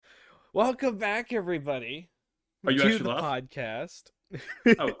Welcome back, everybody, Are you to actually the live? podcast.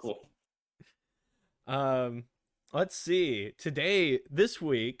 Oh, cool. um, let's see. Today, this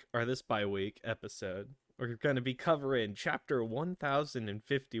week, or this bi-week episode, we're going to be covering chapter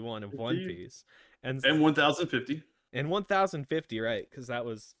 1051 of One 50 Piece. And and 1050. and 1050, right? Because that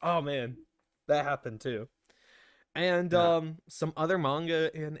was, oh man, that happened too. And Yeah. some other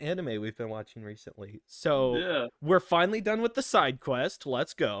manga and anime we've been watching recently. So Yeah. we're finally done with the side quest.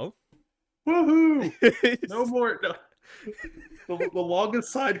 Let's go. Woohoo! No more. No. The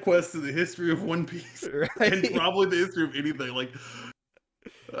longest side quest in the history of One Piece, and Right? probably the history of anything. Like,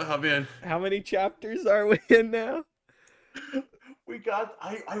 oh man, How many chapters are we in now? we got.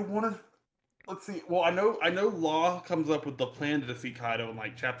 I want to. Let's see. Well, I know. Law comes up with the plan to defeat Kaido in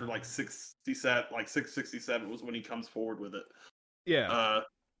like chapter like 67, like 667 was when he comes forward with it. Yeah. Uh,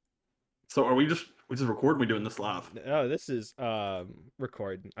 so are we just recording? We doing this live? Oh, this is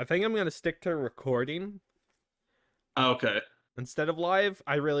recording. I think I'm gonna stick to recording Oh, okay. instead of live.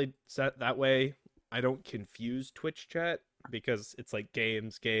 I really set that way I don't confuse Twitch chat because it's like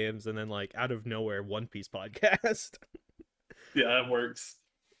games, and then like out of nowhere One Piece podcast. Yeah, that works.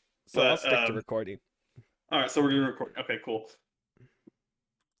 So I'll But stick to recording. all right, so we're gonna record. Okay, cool.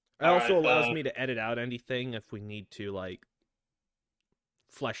 It All also right. allows me to edit out anything if we need to like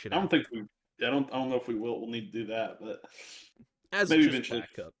flesh it I don't out think we. I don't know if we will. We'll need to do that, but as maybe just eventually.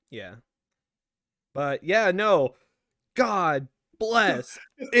 backup. Yeah. But yeah, no. God bless.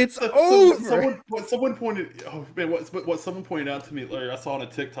 It's over. Someone pointed. Oh man, what someone pointed out to me, or I saw on a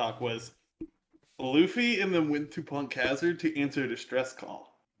TikTok was Luffy and then went to Punk Hazard to answer a distress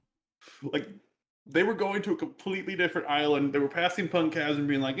call. Like they were going to a completely different island. They were passing Punk Hazard and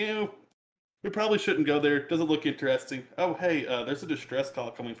being like, we probably shouldn't go there. Doesn't look interesting. Oh hey, there's a distress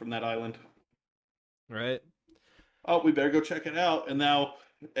call coming from that island. Right? Oh, we better go check it out. And now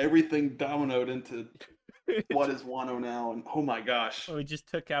everything dominoed into what is Wano now? And oh my gosh, We just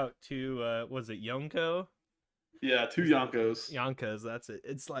took out two was it Yonko? yeah, two Yonkos. Yonkos, that's it.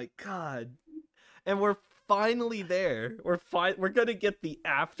 It's like God. And we're finally there. We're gonna get the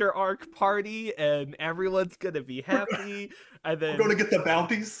after arc party and everyone's gonna be happy. And then We're going to get the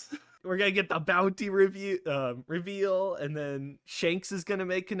bounties. we're gonna get the bounty reveal, and then Shanks is gonna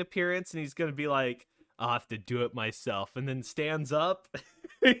make an appearance and he's gonna be like, I'll have to do it myself, and then stands up.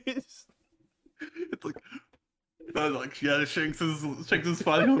 It's like yeah, Shanks is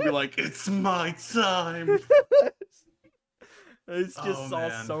finally gonna be like, it's my time. It's just Oh, saw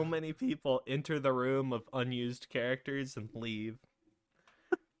man. so many people enter the room of unused characters and leave.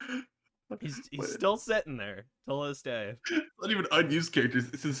 He's still sitting there till this day. Not even unused characters.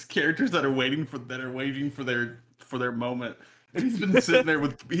 It's just characters that are waiting for their moment. And he's been sitting there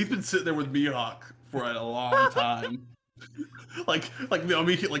with Mihawk for a long time. He's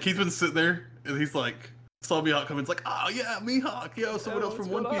been sitting there and he's like saw Mihawk come in. It's like, oh yeah, Mihawk, yo, someone else What's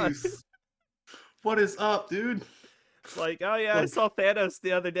from One going on? Piece. What is up, dude? It's like, oh yeah, I saw Thanos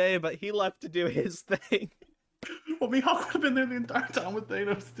the other day, but he left to do his thing. Well, Mihawk would have been there the entire time with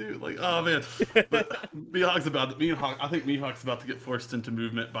Thanos too. Like, oh man, but I think Mihawk's about to get forced into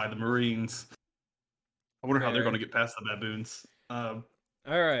movement by the Marines. I wonder how they're Fair. going to get past the baboons. All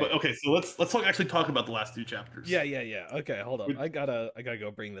right. But okay, so let's talk about the last two chapters. Yeah. Okay, hold up. I gotta go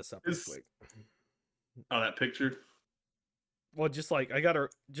bring this up real quick. Oh, that picture. Well, just like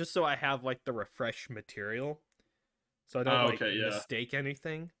just so I have like the refresh material, so I don't mistake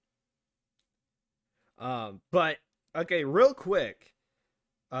anything. But okay, real quick.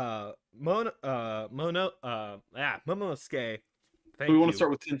 Momonosuke. Do we want to start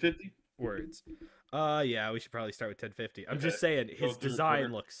with 1050? Words. Yeah, we should probably start with 1050. I'm just Okay. saying his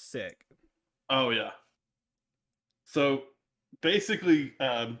design looks sick. Oh yeah. So basically,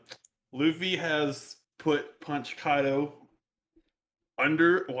 Luffy has put Punch Kaido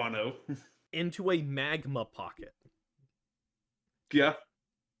under Wano into a magma pocket. Yeah.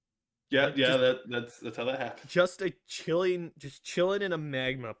 Yeah, Like, that's how that happened. Just chilling in a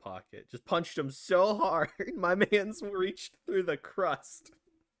magma pocket. Just punched him so hard, my man's reached through the crust.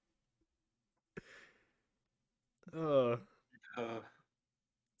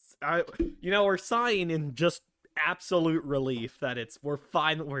 We're sighing in just absolute relief that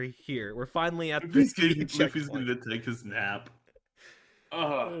we're here. We're finally at the Luffy's gonna take his nap.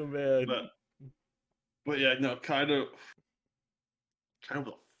 Oh man. But yeah, no, Kaido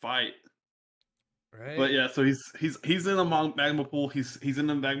will fight. Right. But yeah, so he's in a magma pool. He's in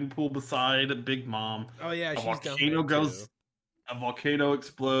a magma pool beside Big Mom. Oh yeah, a volcano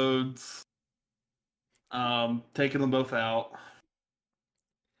explodes, taking them both out.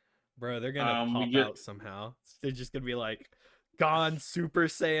 Bro, they're gonna pop out somehow. They're just gonna be like, Gon Super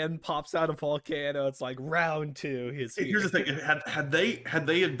Saiyan pops out of volcano. It's like round 2. He's here. Here's the thing: had they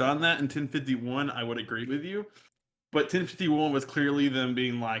done that in 1051, I would agree with you. But 1051 was clearly them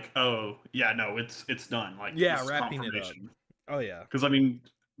being like, "Oh yeah, no, it's done." Like, Yeah, this is wrapping it up. confirmation. Oh yeah. Because I mean,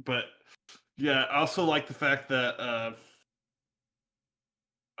 but yeah, I also like the fact that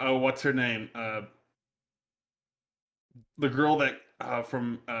oh, what's her name? The girl that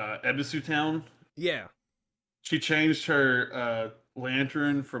from Ebisu Town. Yeah. She changed her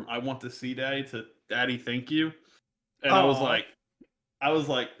lantern from "I want to see Daddy" to "Daddy, thank you," and Aw. I was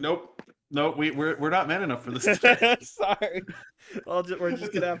like, nope, nope, we're not man enough for this today. Sorry. We're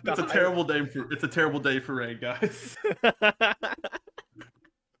just gonna have to. It's a terrible day for Rain, guys.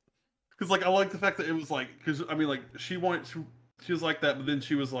 Because like I like the fact that it was like, because I mean like she was like that, but then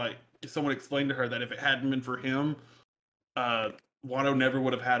she was like, someone explained to her that if it hadn't been for him, Wano never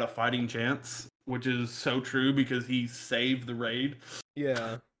would have had a fighting chance, which is so true because he saved the raid.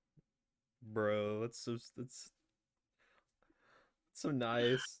 Yeah, bro, that's so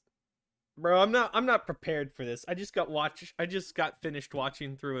nice, bro. I'm not prepared for this. I just got finished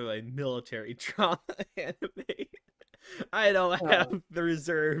watching through a military trauma anime. I don't have the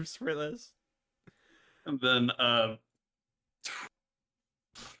reserves for this. And then but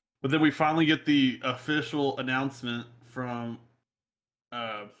then we finally get the official announcement from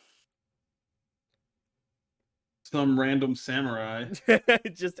some random samurai.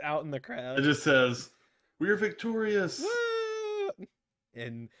 Just out in the crowd. It just says, "We are victorious." Woo!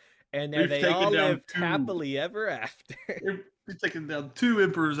 And they all lived happily ever after. We've taken down 2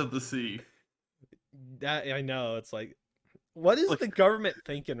 emperors of the sea. That I know. It's like, what is the government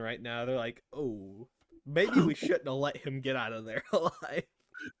thinking right now? They're like, oh, maybe we shouldn't have let him get out of there alive.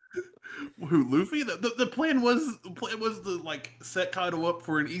 Who, Luffy? The plan was to like set Kaido up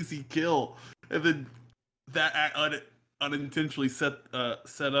for an easy kill, and then that unintentionally set up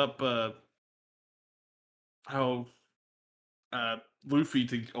how Luffy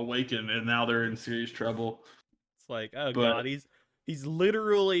to awaken, and now they're in serious trouble. It's like, oh god, he's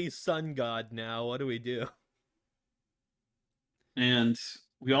literally sun god now. What do we do? And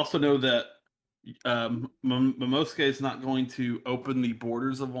we also know that Momonosuke is not going to open the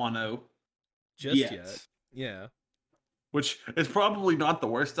borders of Wano just yet. Yeah. Which is probably not the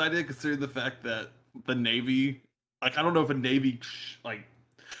worst idea, considering the fact that the Navy, like, I don't know if a Navy, like,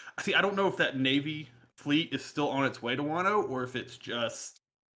 see, I don't know if that Navy fleet is still on its way to Wano, or if it's just,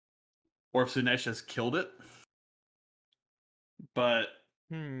 or if Sunesh has killed it. But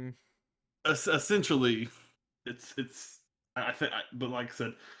essentially, it's. I think, but like I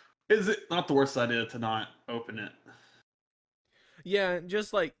said, is it not the worst idea to not open it? Yeah,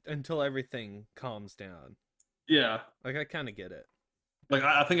 just like until everything calms down. Yeah, like I kind of get it. Like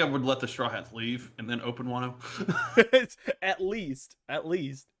I think I would let the Straw Hats leave and then open Wano. At least.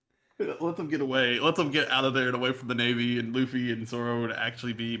 Let them get away. Let them get out of there and away from the Navy, and Luffy and Zoro would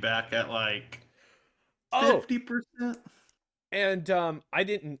actually be back at like 50%. And I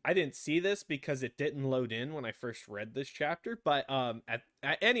didn't see this because it didn't load in when I first read this chapter, but at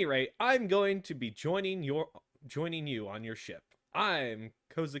any rate, I'm going to be joining you on your ship. I'm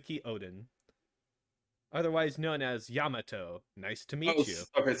Kozuki Odin, otherwise known as Yamato. Nice to meet you.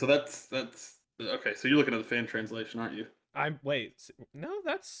 Okay, so that's okay. So you're looking at the fan translation, aren't you? No,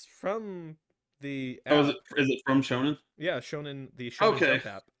 that's from the app. Oh, is it from Shonen? Yeah, Shonen, the Shonen Jump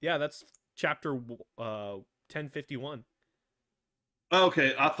app. Yeah, that's chapter 1051.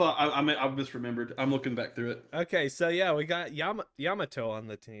 Okay, I thought I misremembered. I'm looking back through it. Okay, so yeah, we got Yamato on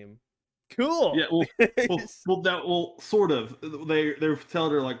the team. Cool. Yeah, well, sort of. They're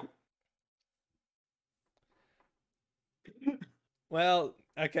telling her like. Well,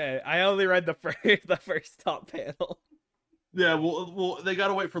 okay. I only read the first top panel. Yeah, well, they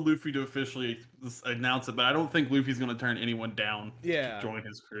gotta wait for Luffy to officially announce it, but I don't think Luffy's gonna turn anyone down to join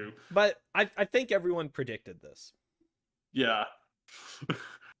his crew. But I think everyone predicted this. Yeah.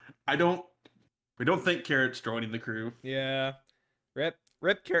 We don't think Carrot's joining the crew. Yeah. Rip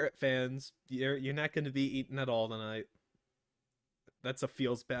Carrot fans. You're not gonna be eating at all tonight. That's a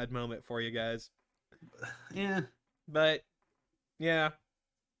feels bad moment for you guys. Yeah. But yeah.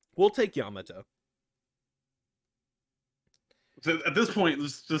 We'll take Yamato. So at this point,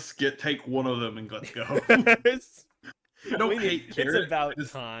 let's just take one of them and let's go. I don't hate Carrot. It's about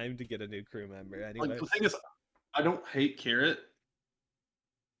time to get a new crew member anyway. Like, the thing is, I don't hate Carrot.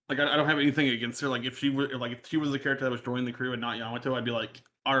 Like, I don't have anything against her. Like, if she was the character that was joining the crew and not Yamato, I'd be like,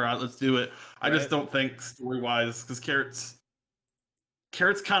 all right, let's do it. I just don't think story-wise, because Carrot's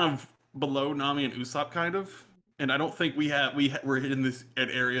kind of below Nami and Usopp, kind of. And I don't think we're in an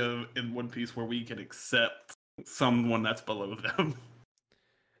area in One Piece where we can accept someone that's below them.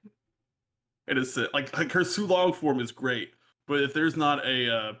 It is like her Sulong form is great, but if there's not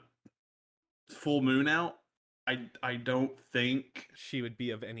a full moon out, I don't think She would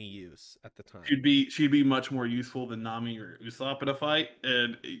be of any use at the time. she'd be much more useful than Nami or Usopp in a fight,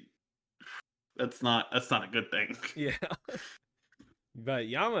 and that's not a good thing. Yeah. But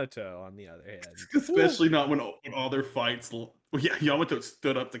Yamato, on the other hand, Especially not when all their fights. Well, yeah, Yamato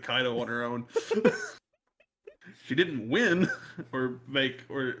stood up to Kaido on her own. She didn't win or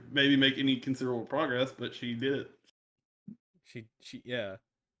maybe make any considerable progress, but she did it. she yeah.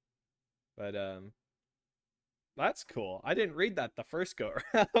 But that's cool. I didn't read that the first go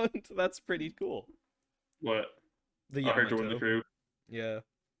around. That's pretty cool. What? The Her Yamato. joining the crew. Yeah.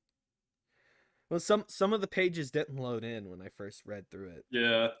 Well, some of the pages didn't load in when I first read through it.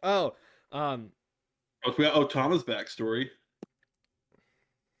 Yeah. Oh, We got Tama's backstory.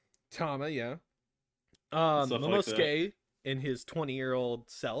 Tama, yeah. Stuff like Momosuke and his 20-year-old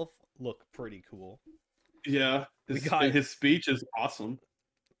self look pretty cool. Yeah. And his speech is awesome.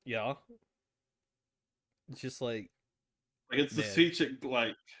 Yeah. It's just like it's the speech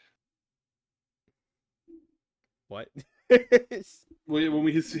that, what? when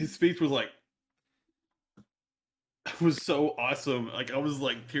his speech was was so awesome. I was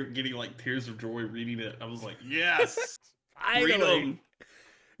getting tears of joy reading it. I was like, yes, freedom.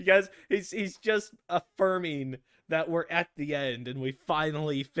 You guys, he's just affirming that we're at the end and we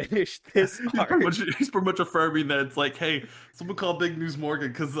finally finished this arc. He's pretty much affirming that it's like, hey, someone call Big News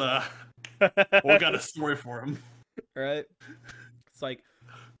Morgan because we got a story for him. Right? It's like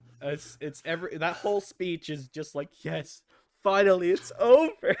it's that whole speech is just like, yes, finally it's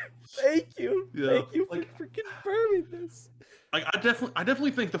over. Thank you. Yeah. Thank you for confirming this. I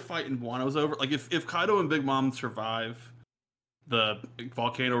definitely think the fight in Wano's over. If Kaido and Big Mom survive the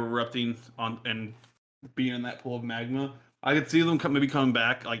volcano erupting and being in that pool of magma, I could see them maybe coming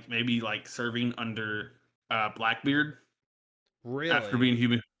back, maybe serving under Blackbeard. Really? After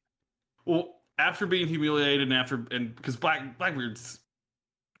being after being humiliated and because Blackbeard's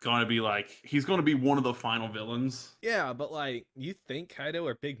gonna be he's gonna be one of the final villains. Yeah, but you think Kaido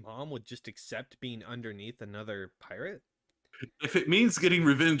or Big Mom would just accept being underneath another pirate? If it means getting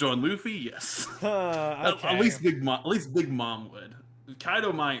revenge on Luffy, yes. Okay. At least Big Mom would.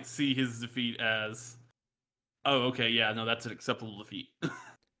 Kaido might see his defeat as, oh, okay, yeah, no, that's an acceptable defeat.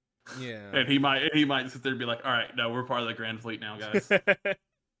 Yeah. And he might sit there and be like, all right, no, we're part of the Grand Fleet now, guys.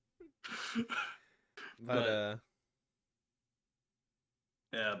 but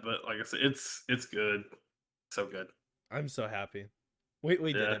yeah, but like I said, it's good, so good. I'm so happy. We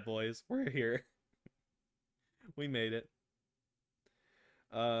did it, boys. We're here. We made it.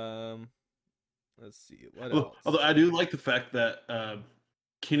 Let's see what else. Although I do like the fact that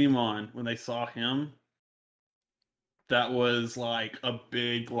Kinemon, when they saw him, that was a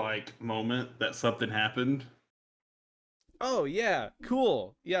big moment that something happened. Oh yeah,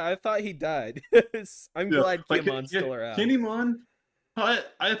 cool. Yeah, I thought he died. I'm glad Kinemon's still around. Kinemon,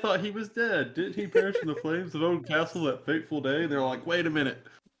 I thought he was dead. Didn't he perish in the flames of Old Castle that fateful day? They're like, wait a minute,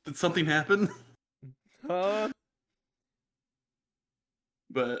 did something happen? Huh?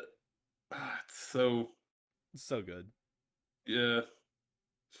 But it's so good. Yeah.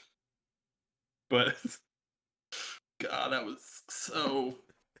 But God, that was so.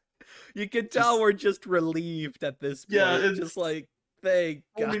 You can tell we're just relieved at this point. Yeah, it's just thank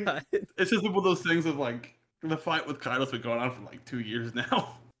God. I mean, it's just one of those things of the fight with Kaido's been going on for 2 years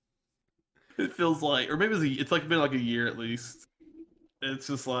now. It feels or maybe it's been a year at least. It's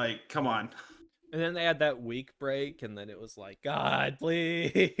just come on. And then they had that week break, and then it was God,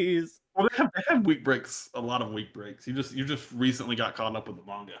 please. Well, they have week breaks, a lot of week breaks. You just recently got caught up with the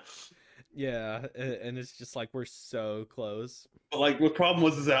manga. Yeah, and it's just we're so close. But the problem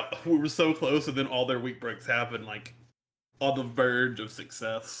was that we were so close, and then all their week breaks happened, on the verge of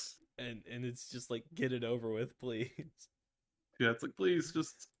success. And it's just get it over with, please. Yeah, it's please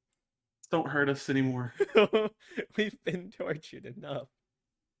just don't hurt us anymore. We've been tortured enough.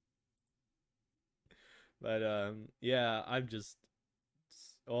 But yeah, I'm just,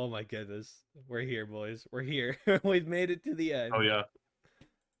 oh my goodness, we're here, boys. We're here. We've made it to the end. Oh yeah.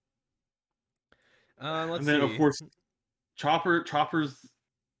 Let's see. Of course, Chopper's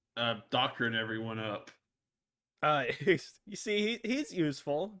doctoring everyone up. You see, he's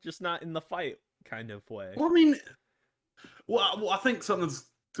useful, just not in the fight kind of way. Well, I mean, I think something's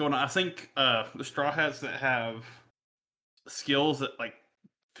going on. I think the Straw Hats that have skills that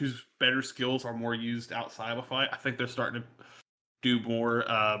whose better skills are more used outside of a fight, I think they're starting to do more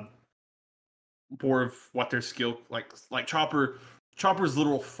of what their skill like Chopper Chopper's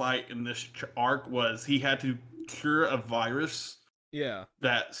little fight in this arc was he had to cure a virus Yeah.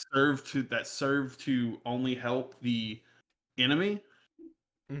 that served to only help the enemy.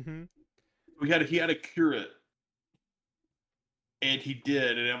 Mm-hmm. He had to cure it, and he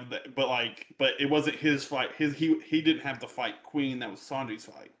did. But it wasn't his fight. He didn't have to fight Queen. That was Sanji's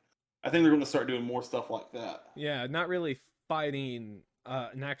fight. I think they're going to start doing more stuff like that. Yeah, not really fighting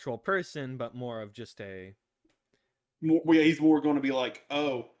an actual person, but more of just a. He's more going to be like,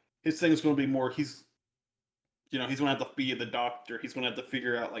 oh, his thing is going to be more. He's going to have to be the doctor. He's going to have to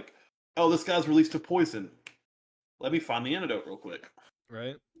figure out like, oh, this guy's released a poison. Let me find the antidote real quick.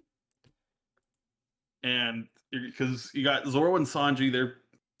 Right. And because you got Zoro and Sanji, they're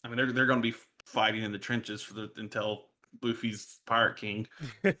going to be fighting in the trenches until Luffy's Pirate King.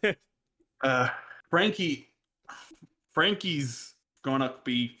 Frankie's gonna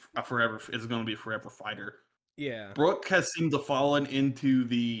be a forever fighter. Yeah. Brooke has seemed to fallen into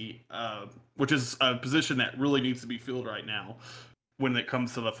the which is a position that really needs to be filled right now when it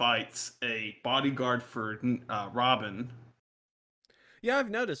comes to the fights. A bodyguard for Robin. Yeah,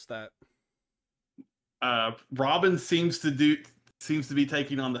 I've noticed that. Robin seems to be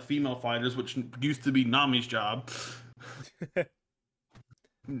taking on the female fighters, which used to be Nami's job.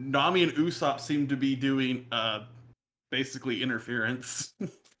 Nami and Usopp seem to be doing basically interference.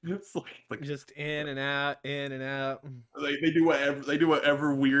 It's like just in and out, in and out. They do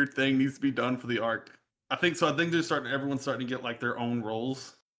whatever weird thing needs to be done for the arc. I think so. I think everyone's starting to get like their own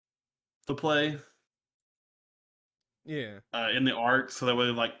roles to play. Yeah. In the arc, so that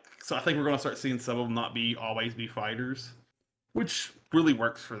way, I think we're gonna start seeing some of them not always be fighters, which really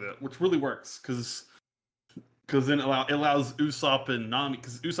works because then it allows Usopp and Nami,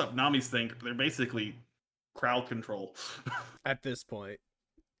 because Usopp and Nami's thing, they're basically crowd control at this point.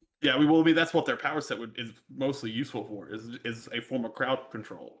 Yeah, that's what their power set is mostly useful for, is a form of crowd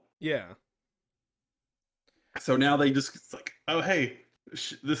control. Yeah. So now it's like, oh hey,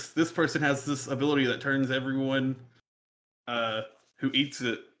 this person has this ability that turns everyone who eats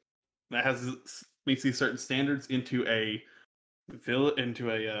it that meets these certain standards into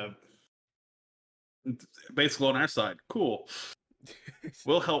basically on our side. Cool.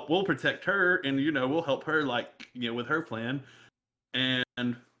 We'll protect her, and we'll help her with her plan,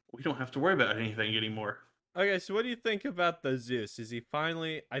 and we don't have to worry about anything anymore. Okay, so what do you think about the Zeus? Is he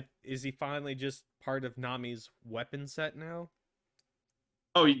finally just part of Nami's weapon set now?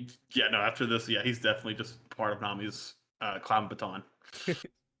 Oh yeah, no. After this, yeah, he's definitely just part of Nami's clown baton.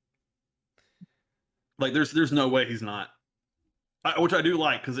 Like, there's no way he's not. Which I do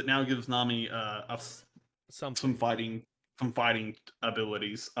like, because it now gives Nami some fighting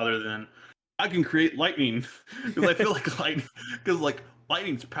abilities other than I can create lightning, because I feel like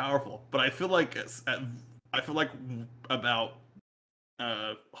lightning's powerful, but I feel like about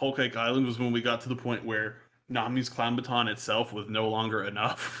Whole Cake Island was when we got to the point where Nami's clown baton itself was no longer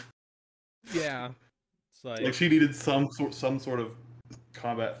enough. Yeah, it's like she needed some sort of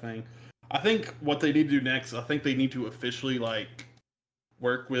combat thing. I think what they need to do next, I think they need to officially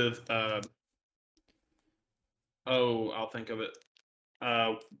work with I'll think of it.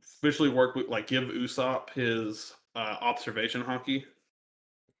 Officially work with give Usopp his observation hockey.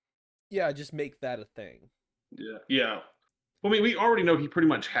 Yeah, just make that a thing. Yeah. Well, I mean, we already know he pretty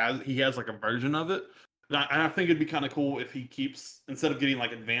much has like a version of it. And I think it'd be kind of cool if he keeps, instead of getting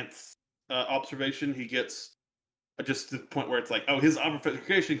advanced observation, he gets just to the point where it's like, oh, his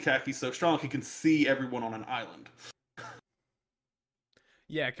observation khaki's so strong he can see everyone on an island.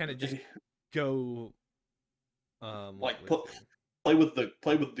 Yeah, kind of just go play with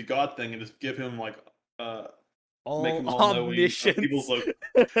the god thing and just give him make him all omniscience. People's he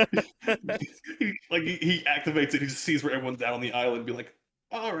activates it. He just sees where everyone's out on the island and be like,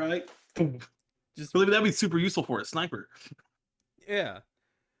 all right. Just really, that'd be super useful for a sniper. Yeah.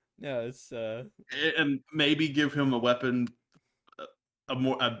 No, it's and maybe give him a weapon, a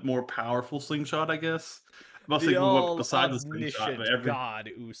more powerful slingshot, I guess. I'm not saying besides the slingshot, but God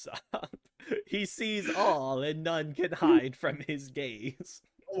Usopp. He sees all, and none can hide from his gaze.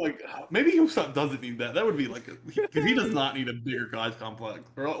 Oh my god! Maybe Usopp doesn't need that. That would be because he does not need a bigger god complex.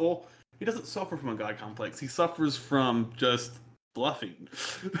 Well, he doesn't suffer from a god complex. He suffers from just bluffing.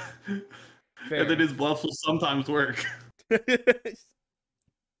 Fair. And then his bluffs will sometimes work. We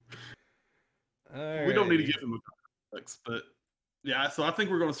don't need to give him a complex, but yeah. So I think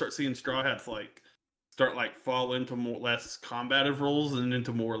we're going to start seeing Straw Hats fall into less combative roles and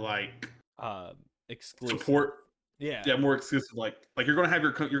into more exclusive support. Yeah, more exclusive. Like you're going to have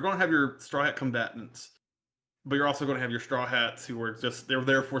your Straw Hat combatants, but you're also going to have your Straw Hats who are they're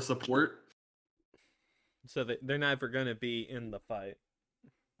there for support. So they're never gonna be in the fight.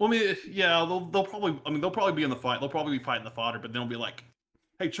 Well, I mean, yeah, they'll probably. I mean, they'll probably be in the fight. They'll probably be fighting the fodder, but they'll be like,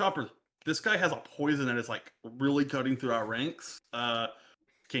 "Hey, Chopper, this guy has a poison that is like really cutting through our ranks.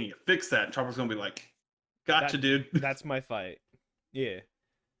 Can you fix that?" And Chopper's gonna be like, That "Gotcha, dude." that's my fight. Yeah.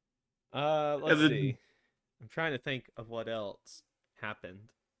 And Let's then see. I'm trying to think of what else happened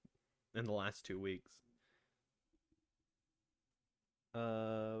in the last 2 weeks.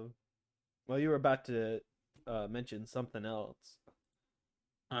 Well, you were about to mention something else.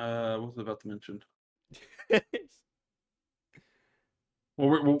 what was I about to mention?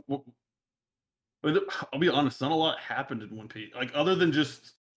 Well, I'll be honest. Not a lot happened in One Piece, like other than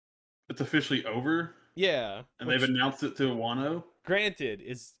just it's officially over Yeah, and they've which announced it to Wano. granted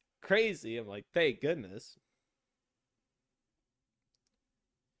is crazy. I'm like, thank goodness.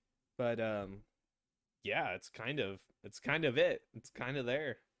 But yeah, it's kind of it. It's kind of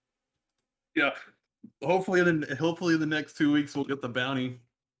there. Yeah, hopefully in the next 2 weeks we'll get the bounty.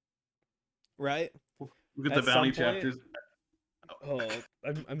 Right? We'll get the At some bounty point. chapters. Oh,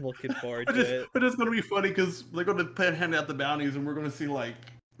 I'm looking forward But to it. it's gonna be funny because they're gonna hand out the bounties, and we're gonna see like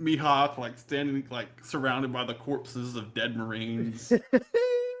Mihawk like standing like surrounded by the corpses of dead Marines,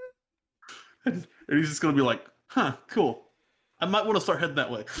 and he's just gonna be like, "Huh, cool. I might want to start heading that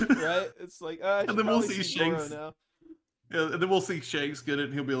way." Right? It's like, I And should then we'll probably see see Goro Shanks. now. Yeah, and then we'll see Shanks get it,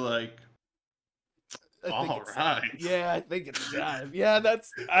 and he'll be like, I think "All it's right." Yeah, I think it's time. Yeah,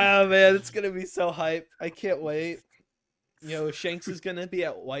 that's oh man, it's gonna be so hype. I can't wait. Shanks is gonna be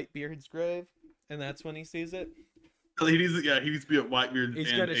at Whitebeard's grave, and that's when he sees it. He needs to be at Whitebeard He's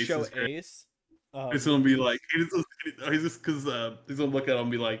and gonna show Ace's grave. Ace. It's gonna be like he's just because he's gonna look at him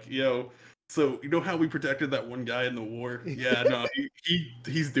and be like, "Yo, so you know how we protected that one guy in the war? Yeah, no,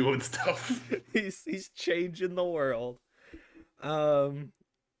 he's doing stuff." he's changing the world. Um,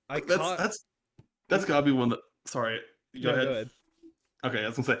 I That's caught. that's that's gotta be one of the. Sorry, go No, go ahead. ahead. Okay, I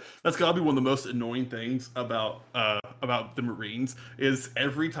was gonna say that's gotta be one of the most annoying things about the Marines is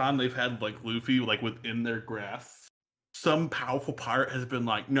every time they've had like Luffy like within their grasp, some powerful pirate has been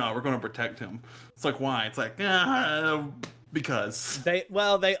like, "No, we're gonna protect him." It's like why? It's like because. They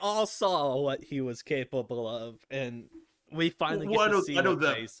all saw what he was capable of, and we finally get to see I know what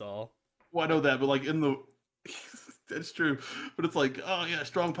that. they saw. Well, I know that, but like in the, that's true. But it's like, oh yeah,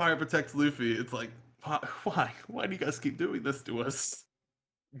 strong pirate protects Luffy. It's like, why? Why do you guys keep doing this to us?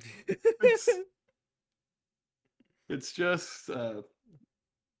 It's it's just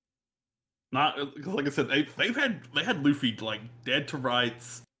not because, like I said, they had Luffy like dead to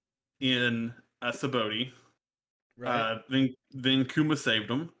rights in Sabaody. Right? Then Kuma saved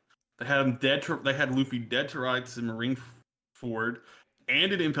him. They had him dead. They had Luffy dead to rights in Marineford,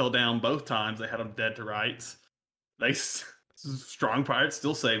 and in Impel Down both times. They had him dead to rights. They strong pirates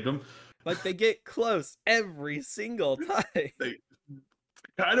still saved him. Like they get close every single time. They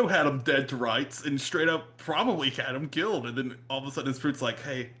Kaido had him dead to rights and straight up probably had him killed. And then all of a sudden his fruit's like,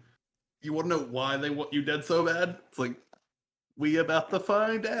 "Hey, you want to know why they want you dead so bad?" It's like, we about to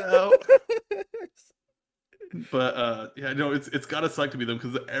find out. But yeah, no, it's gotta suck to be them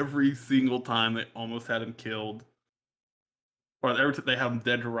because every single time they almost had him killed, or every time they have him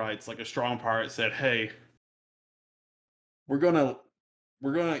dead to rights, like a strong pirate said, "Hey, we're gonna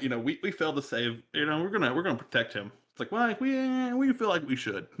we failed to save, we're gonna protect him." It's like, well, we feel like we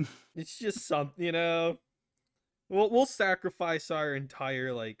should. It's just something. We'll sacrifice our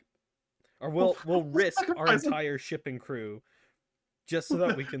entire or we'll We'll risk our sacrifice him. entire ship and crew just so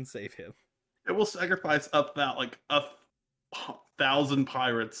that we can save him. And we'll sacrifice up that like 1,000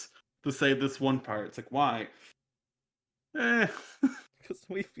 pirates to save this one pirate. It's like, why? Eh, Because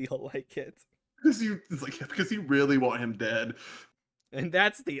we feel like it. because you really want him dead. And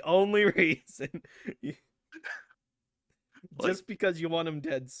that's the only reason. Like, Just because you want him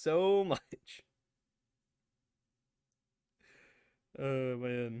dead so much. Oh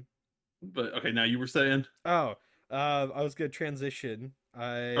man. but okay, now you were saying. Oh, I was gonna transition.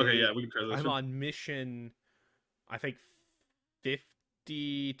 Okay, yeah, we can I'm transition. on mission, I think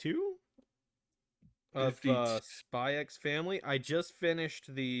 52 of 50. SpyXFamily. I just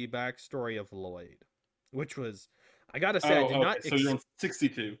finished the backstory of Lloyd, which was, I gotta say, I did Okay, not. so you're on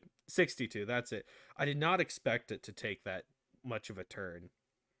 62. 62. That's it. I did not expect it to take that much of a turn.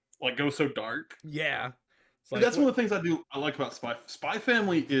 Like, go so dark. Yeah, it's That's one of the things I like about Spy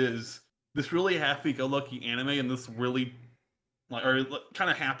Family is this really happy-go-lucky anime and this really kind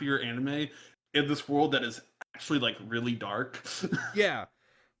of happier anime in this world that is actually like really dark. Yeah,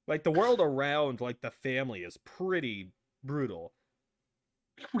 like the world around the family is pretty brutal.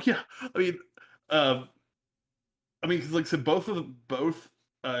 Yeah, I mean, 'cause, like I said, both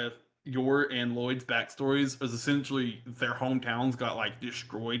Yor and Lloyd's backstories is essentially their hometowns got like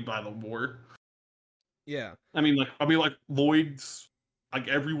destroyed by the war. Yeah. Like Lloyd's, like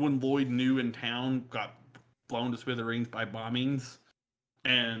everyone Lloyd knew in town got blown to smithereens by bombings,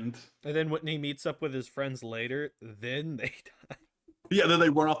 and then when he meets up with his friends later, then they die. yeah, then they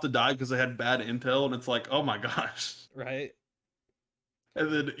run off to die because they had bad intel, and it's like, oh my gosh. Right?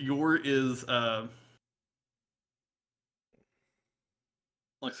 And then Yor is, like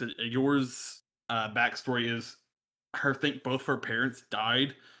I said, Yor's backstory is think both her parents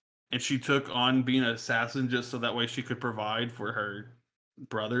died, and she took on being an assassin just so that way she could provide for her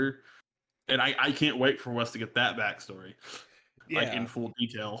brother. And I can't wait for us to get that backstory, like in full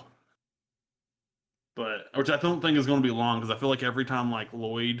detail. But which I don't think is going to be long because I feel like every time like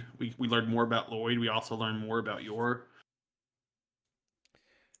Lloyd, we learn more about Lloyd, we also learn more about Yor.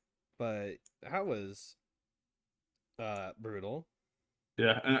 But that was brutal.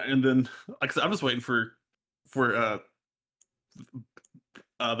 Yeah, and then like I said, I'm just waiting for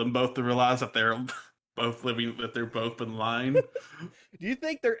them both to realize that they're both living, that they're both in line. Do you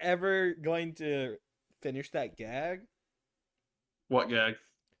think they're ever going to finish that gag? What gag?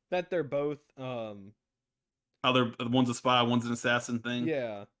 That they're both One's a spy, one's an assassin thing.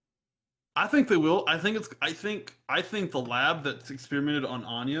 Yeah. I think they will. I think the lab that's experimented on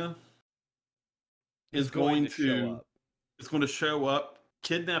Anya is going to show up,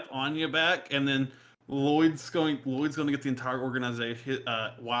 kidnap Anya back, and then Lloyd's going to get the entire organization,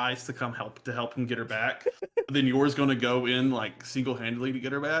 Wise, to help him get her back. Then Yor's going to go in like single-handedly to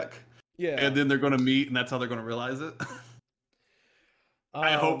get her back. Yeah. And then they're going to meet, and that's how they're going to realize it.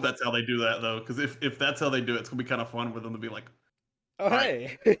 I hope that's how they do that, though, because if that's how they do it, it's going to be kind of fun for them to be like, oh,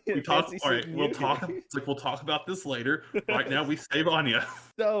 hey, we talk. All right, we'll talk. It's like we'll talk about this later. Right now, we save Anya.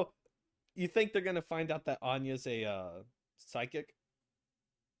 So, you think they're gonna find out that Anya's a psychic?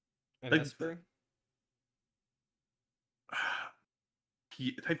 An Esper?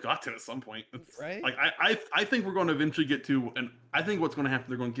 They've got to at some point, right? Like I think we're going to eventually get to, and I think what's going to happen,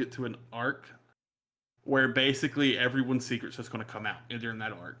 they're going to get to an arc where basically everyone's secret's just going to come out during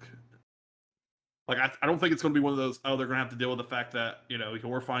that arc. Like I don't think it's going to be one of those, oh, they're going to have to deal with the fact that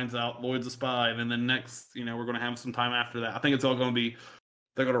Yor finds out Lloyd's a spy, and then next we're going to have some time after that. I think it's all going to be,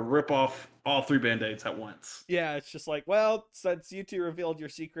 they're going to rip off all 3 Band-Aids at once. Yeah, it's just like, well, since you two revealed your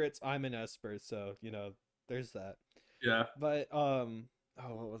secrets, I'm an Esper, so there's that. Yeah. But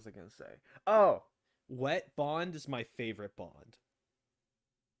what was I gonna say? Oh, Wet Bond is my favorite Bond.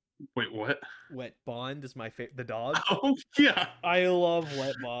 Wait, what? Wet Bond is my favorite. The dog. Oh yeah, I love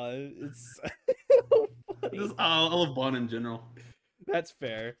Wet Bond. It's I love Bond in general. That's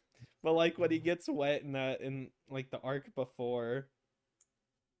fair, but like when he gets wet in like the arc before,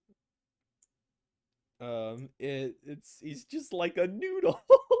 he's just like a noodle.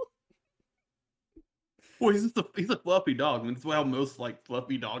 Well, he's a fluffy dog. I mean, that's how most like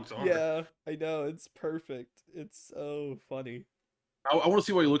fluffy dogs are. Yeah, I know, it's perfect. It's so funny. I want to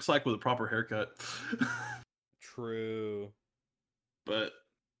see what he looks like with a proper haircut. True. But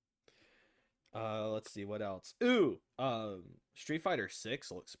let's see what else. Ooh, Street Fighter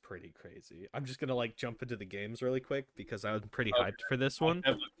 6 looks pretty crazy. I'm just gonna like jump into the games really quick because I was pretty hyped for this one.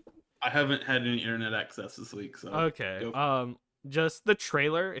 I haven't had any internet access this week, so okay. Just the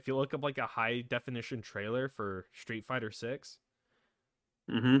trailer. If you look up like a high definition trailer for Street Fighter 6,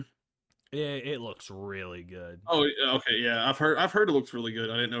 it looks really good. Oh, okay, yeah. I've heard it looks really good.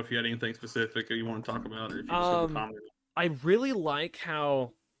 I didn't know if you had anything specific you want to talk about, or if you just want to comment. I really like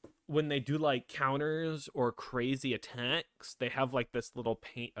how when they do like counters or crazy attacks, they have like this little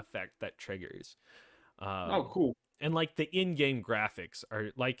paint effect that triggers. Oh, cool. And like the in-game graphics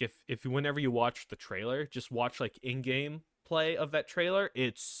are like if whenever you watch the trailer, just watch like in-game play of that trailer,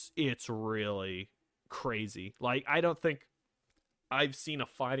 it's really crazy. Like I don't think I've seen a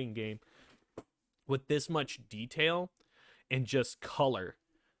fighting game with this much detail and just color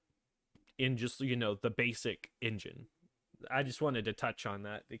in just the basic engine. I just wanted to touch on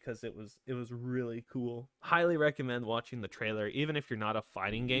that because it was really cool. Highly recommend watching the trailer even if you're not a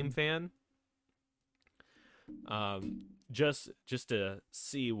fighting game fan. Just to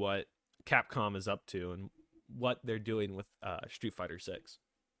see what Capcom is up to and what they're doing with Street Fighter 6.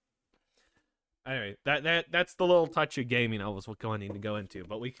 Anyway, that's the little touch of gaming I was going to go into,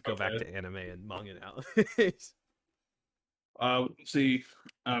 but we could go back to anime and manga now. See,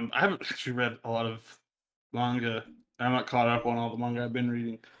 I haven't actually read a lot of manga. I'm not caught up on all the manga I've been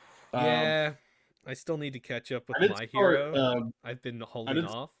reading. Yeah, I still need to catch up with My Hero. I've been holding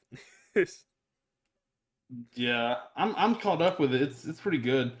off. Yeah, I'm caught up with it. It's pretty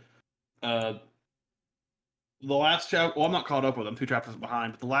good. the last chapter. Well, I'm not caught up with them. 2 chapters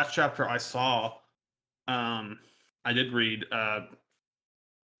behind. But the last chapter I saw, I did read.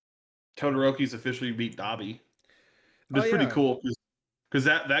 Todoroki's officially beat Dabi. Oh It's pretty yeah. cool because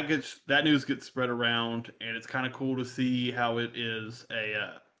that news gets spread around, and it's kind of cool to see how it is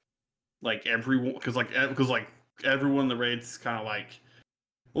a like everyone because everyone in the raid's kind of like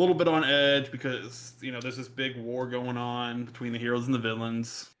a little bit on edge because there's this big war going on between the heroes and the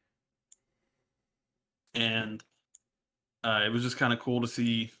villains, and it was just kind of cool to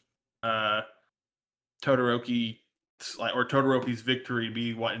see uh, Todoroki Todoroki's victory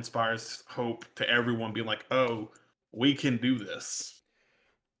be what inspires hope to everyone, being like, "Oh, we can do this."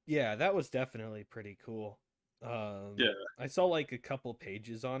 Yeah, that was definitely pretty cool. Yeah. I saw like a couple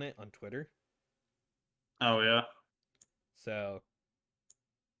pages on it on Twitter. Oh yeah. So,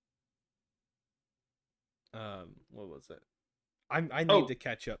 what was it? I need Oh, to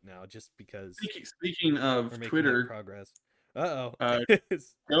catch up now just because speaking we're of making that Twitter, progress. Uh uh,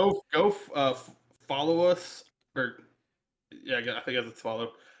 oh. follow us, or yeah, I think it's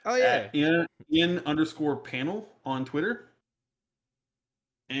follow Oh yeah. at in_panel on Twitter,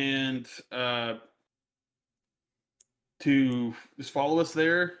 and to just follow us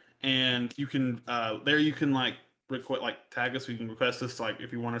there, and you can like request, like tag us. You can request us, like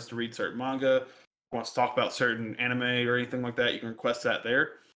if you want us to read certain manga, want us to talk about certain anime or anything like that. You can request that there.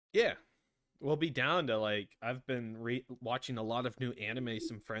 Yeah. We'll be down to like I've been watching a lot of new anime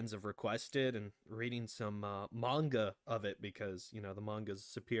some friends have requested and reading some manga of it because the manga's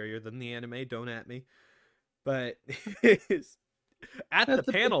superior than the anime. Don't at me, but at the That's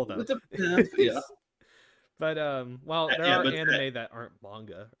a panel though. yeah. But well, there Yeah, are but anime that aren't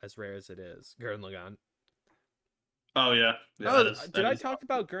manga, as rare as it is. Gurren Lagann. oh yeah, yeah. Oh, did That I is. talk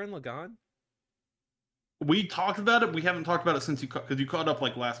about Gurren Lagann? We talked about it. We haven't talked about it since because you caught up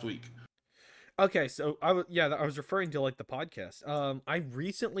like last week. Okay, so I was referring to like the podcast. I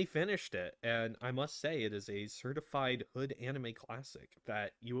recently finished it, and I must say it is a certified hood anime classic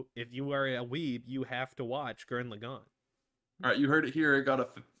that if you are a weeb, you have to watch Gurren Lagann. All right, you heard it here. It got a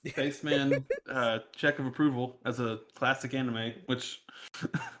Faceman check of approval as a classic anime, which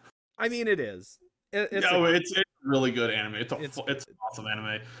I mean, it is. it's a really good anime. It's It's good. awesome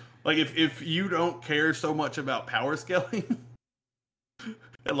anime. Like if you don't care so much about power scaling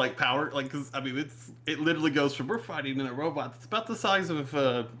and like power, like because I mean it literally goes from we're fighting in a robot that's about the size of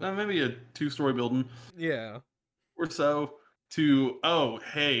maybe a 2-story building Yeah. or so to oh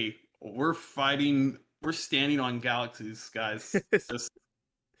hey we're standing on galaxies, guys. Just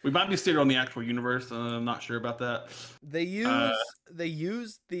we might be standing on the actual universe. I'm not sure about that. Uh, They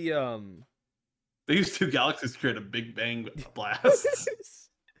use the they used 2 galaxies to create a Big Bang blast.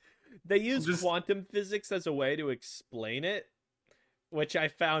 they use Just quantum physics as a way to explain it, which I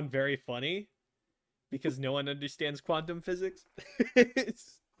found very funny because no one understands quantum physics.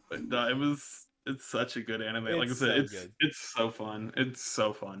 no, it's such a good anime. Like I It's said, so good. it's so fun. It's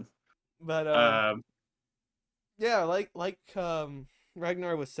so fun. But Um, yeah,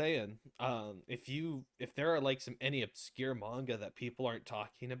 Ragnar was saying, if there are like any obscure manga that people aren't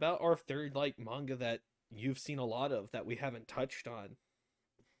talking about, or if they're like manga that you've seen a lot of that we haven't touched on,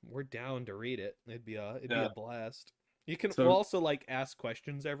 we're down to read it. It'd be yeah. a blast. We'll So also like ask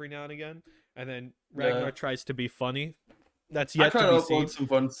questions every now and again, and then yeah, Ragnar tries to be funny. That's I yet try to to be upload seen. some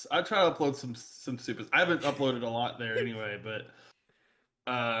fun. I try to upload some stupid. I haven't uploaded a lot there anyway, but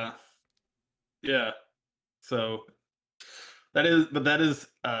uh, yeah. So that is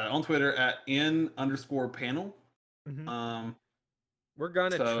on Twitter at in_panel. Hmm. Um, We're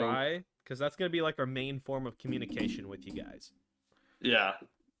gonna so try because that's gonna be like our main form of communication with you guys. yeah,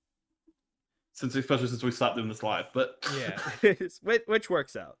 especially since we stopped doing this live, but Yeah, which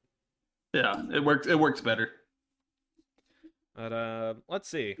works out. yeah, it works. It works better. But let's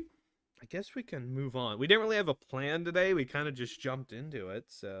see. I guess we can move on. We didn't really have a plan today. We kind of just jumped into it.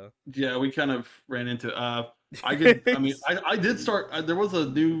 So Yeah, we kind of ran into. I could. I mean, I did start. There was a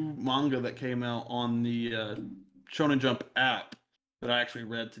new manga that came out on the Shonen Jump app that I actually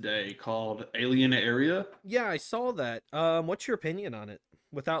read today called Alien Area. yeah, I saw that. What's your opinion on it?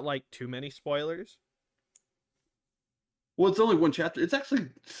 Without like too many spoilers. Well, it's only one chapter. It actually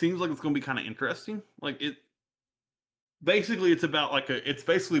seems like it's going to be kind of interesting. Like it. Basically, it's about like a. It's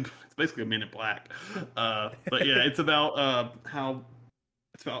basically a Men in Black. But yeah, it's about how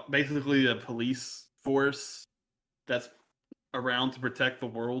it's about basically a police force that's around to protect the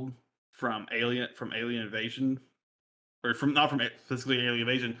world from alien invasion, or from not from physically alien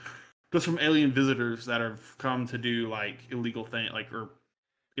invasion, just from alien visitors that have come to do like illegal thing, like or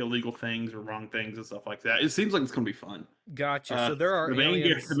illegal things or wrong things and stuff like that. It seems like it's gonna be fun. Gotcha. So there are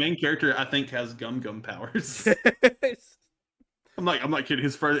aliens. The main character I think has gum powers. I'm not kidding.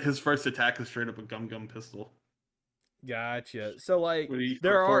 His first attack is straight up a gum pistol. Gotcha. So like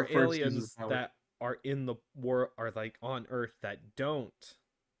there are aliens that are in the war, are like on Earth, that don't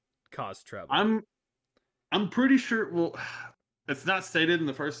cause trouble. I'm pretty sure. Well, it's not stated in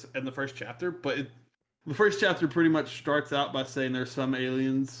the first chapter, but the first chapter pretty much starts out by saying there's some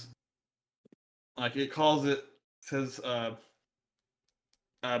aliens. Like it says, but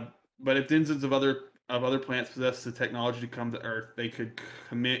if denizens of other planets possess the technology to come to Earth, they could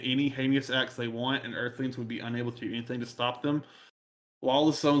commit any heinous acts they want, and Earthlings would be unable to do anything to stop them.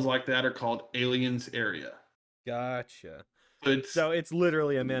 Lawless zones like that are called Aliens Area. Gotcha. So it's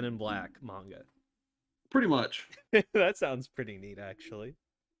literally a Men in Black manga. Pretty much. That sounds pretty neat, actually.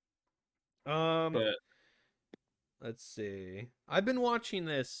 But let's see. I've been watching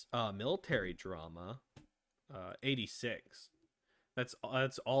this military drama, 86. That's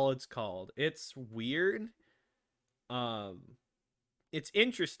all it's called. It's weird. It's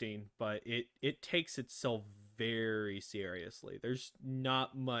interesting, but it takes itself very seriously. There's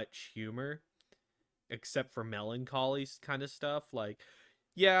not much humor except for melancholy kind of stuff. Like,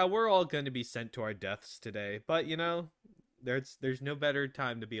 yeah, we're all going to be sent to our deaths today, but you know, there's no better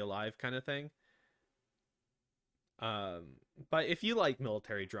time to be alive kind of thing. But if you like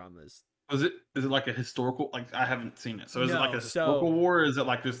military dramas, is it like a historical? Like, I haven't seen it. So is it like a historical war? Or is it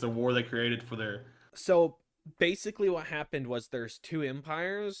like just a war they created for their? So basically what happened was there's two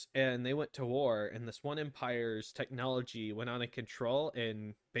empires and they went to war, and this one empire's technology went out of control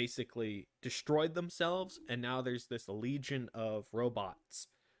and basically destroyed themselves, and now there's this legion of robots,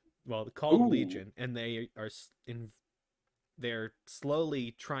 well, called Legion, and they're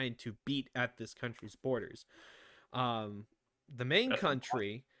slowly trying to beat at this country's borders. The main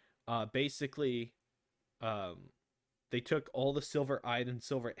country basically they took all the silver-eyed and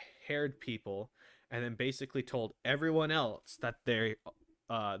silver-haired people and then basically told everyone else that they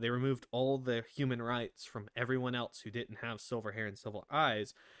removed all the human rights from everyone else who didn't have silver hair and silver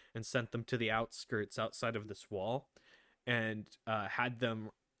eyes, and sent them to the outskirts outside of this wall, and had them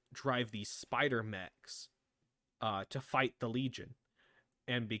drive these spider mechs to fight the Legion.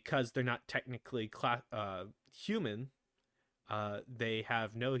 And because they're not technically human, they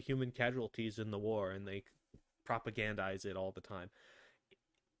have no human casualties in the war, and they propagandize it all the time.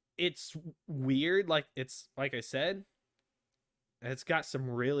 It's weird. Like, it's like I said, it's got some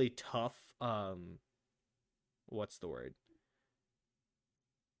really tough what's the word,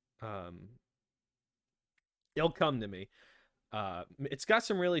 it'll come to me. It's got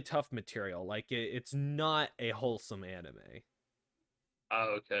some really tough material. Like, it's not a wholesome anime.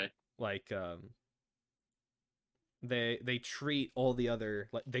 Oh, okay. Like, they treat all the other,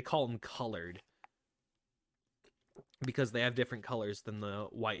 like, they call them colored because they have different colors than the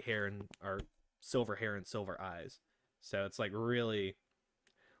white hair and or silver hair and silver eyes. So it's like really,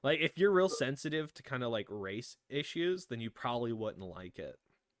 like, if you're real sensitive to kind of like race issues, then you probably wouldn't like it,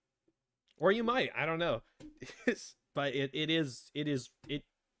 or you might. I don't know. But it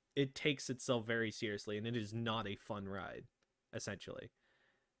takes itself very seriously, and it is not a fun ride, essentially.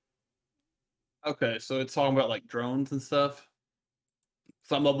 Okay, so it's talking about like drones and stuff.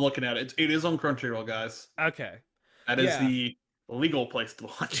 So I'm looking at it. It is on Crunchyroll, guys. Okay. That is the legal place to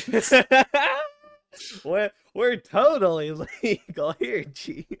watch it. we're totally legal here,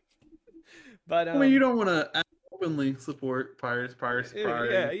 Chief. But I mean, you don't want to openly support piracy.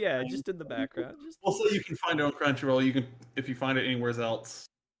 Yeah, just in the background. Also, you can find it on Crunchyroll. You can, if you find it anywhere else.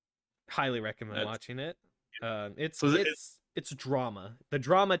 Highly recommend watching it. It's drama. The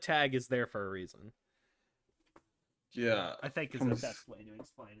drama tag is there for a reason. Yeah, I think is the best way to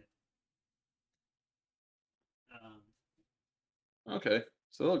explain it. Okay,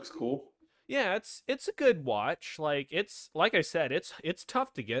 so it looks cool. Yeah, it's a good watch. Like, it's like I said, it's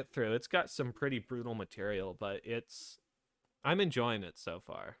tough to get through. It's got some pretty brutal material, but I'm enjoying it so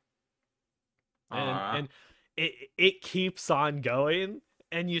far. And it keeps on going,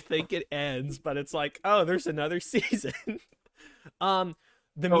 and you think it ends, but it's like, oh, there's another season.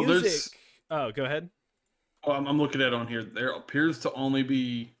 Music. Oh, go ahead. Oh, I'm looking at it on here. There appears to only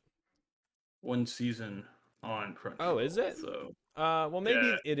be one season on Crunchyroll. Oh, is it? So, well,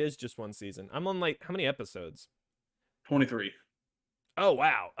 maybe it is just one season. I'm on, like, how many episodes? 23. Oh,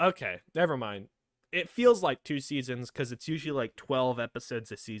 wow. Okay, never mind. It feels like 2 seasons because it's usually like 12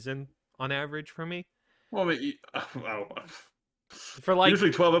 episodes a season on average for me. Well, I mean, for like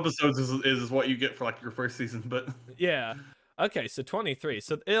usually 12 episodes is what you get for like your first season, but yeah. Okay, so 23.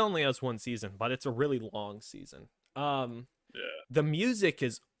 So it only has 1 season, but it's a really long season. Yeah. The music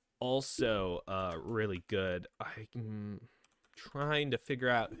is also really good. I'm trying to figure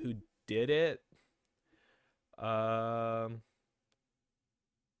out who did it. Um,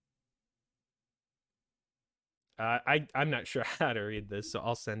 I'm not sure how to read this, so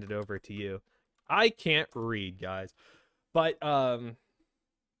I'll send it over to you. I can't read, guys, but I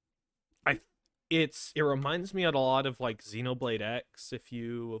it reminds me a lot of like Xenoblade X, if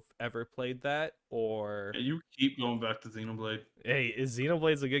you've ever played that, or Yeah, you keep going back to Xenoblade. hey,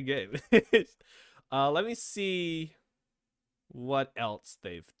 Xenoblade's a good game. Let me see what else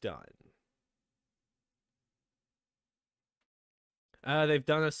they've done. They've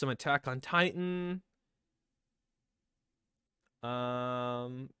done us some Attack on Titan.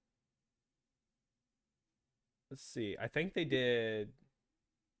 Um, let's see. I think they did.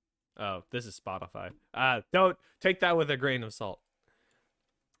 Oh, this is Spotify. Don't take that with a grain of salt.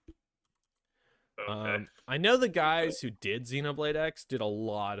 Okay. I know the guys who did Xenoblade X did a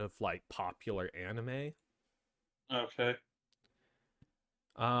lot of like popular anime. Okay.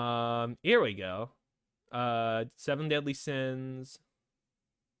 Here we go. Seven Deadly Sins.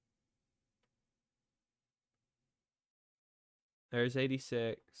 There's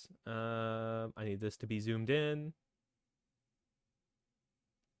 86. I need this to be zoomed in.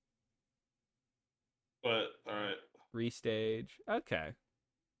 But all right. Restage. Okay.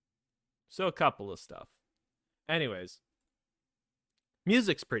 So a couple of stuff. Anyways,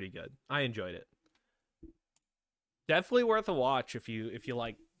 music's pretty good. I enjoyed it. Definitely worth a watch if you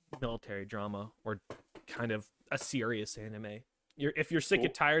like military drama or kind of a serious anime. If you're sick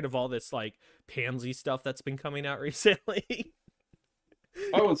and tired of all this like pansy stuff that's been coming out recently.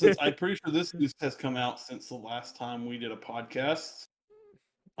 Oh, and since I'm pretty sure this news has come out since the last time we did a podcast.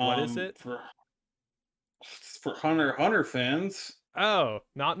 What is it? For Hunter fans. Oh,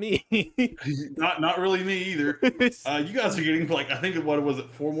 not me. Not really me either. You guys are getting like I think what was it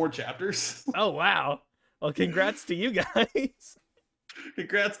 4 more chapters? Oh wow. Well, congrats to you guys.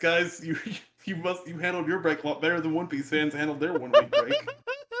 Congrats, guys! You handled your break a lot better than One Piece fans handled their 1 week break.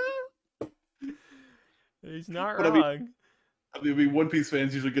 He's not But wrong. I mean, One Piece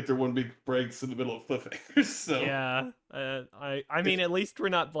fans usually get their 1 week breaks in the middle of cliffhangers. So Yeah, I mean, at least we're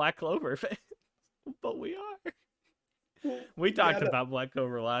not Black Clover fans, but we are. We talked about Black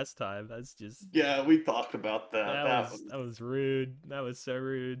Clover last time. That's just we talked about that. That was rude. That was so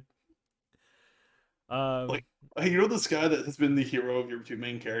rude. Like this guy that has been the hero of your 2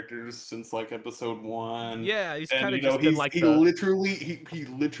 main characters since like episode 1. Yeah, he's and kind of just been like he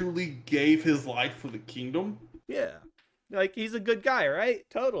literally gave his life for the kingdom. Yeah, like he's a good guy, right?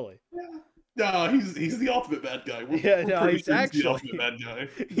 Totally. Yeah. No, he's the ultimate bad guy. He's actually the ultimate bad guy.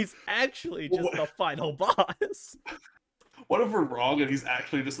 He's actually just the final boss. What if we're wrong and he's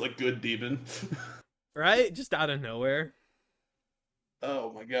actually just a good demon? Right? Just out of nowhere.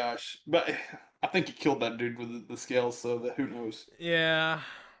 Oh my gosh. But I think he killed that dude with the scales, so that who knows? Yeah.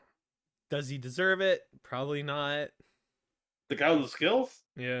 Does he deserve it? Probably not. The guy with the scales?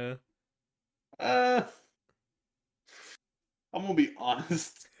 Yeah. I'm gonna be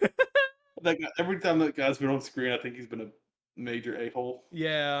honest. That guy, every time that guy's been on screen, I think he's been a major a-hole.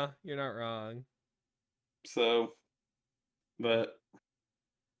 Yeah, you're not wrong. So, but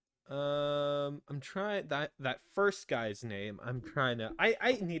I'm trying that first guy's name. I'm trying to.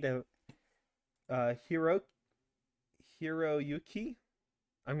 I need a Hiroyuki.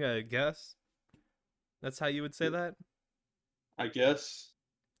 I'm gonna guess. That's how you would say that. I guess.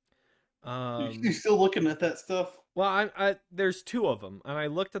 You still looking at that stuff? Well, there's 2 of them, and I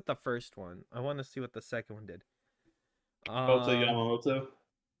looked at the first one. I want to see what the second one did. Yamamoto.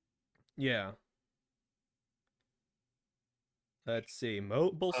 Yeah. Let's see,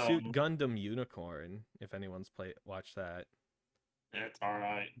 Mobile Suit Gundam Unicorn. If anyone's watched that. Yeah, it's all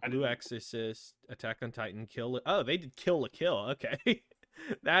right. Blue Exorcist, Attack on Titan, Oh, they did Kill la Kill. Okay,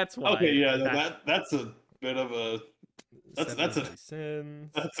 that's why. Okay, yeah, that's a bit of a. That's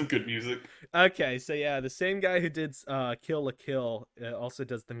some good music. Okay, so yeah, the same guy who did Kill la Kill also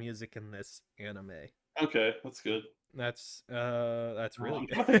does the music in this anime. Okay, that's good. That's really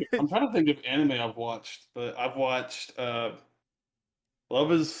good. I'm trying to think of anime I've watched, but I've watched World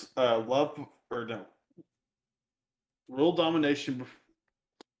Domination.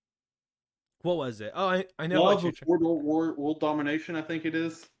 What was it? Oh, I know. Love of World Domination, I think it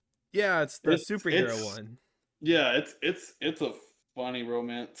is. Yeah, it's the superhero one. Yeah, it's a funny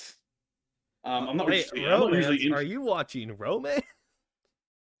romance. I'm not romance? Usually Are you watching romance?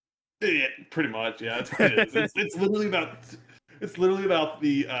 Yeah, pretty much. Yeah, that's what it is. It's literally about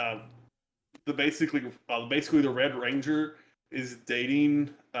the basically the Red Ranger is dating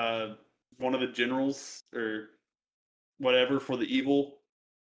one of the generals or whatever for the evil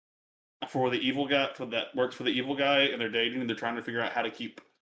guy for that works for the evil guy, and they're dating and they're trying to figure out how to keep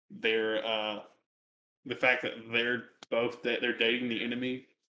their the fact that they're dating the enemy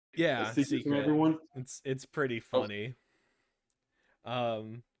a Yeah, secret from secret. everyone. It's pretty Oh, funny.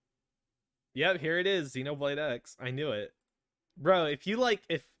 Um, yep, here it is, Xenoblade X. I knew it. Bro,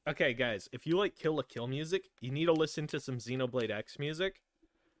 if okay, guys, if you like Kill la Kill music, you need to listen to some Xenoblade X music.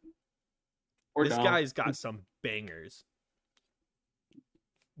 or This down. guy's got some bangers.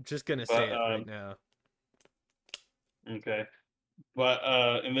 Just gonna say But it right now. okay. But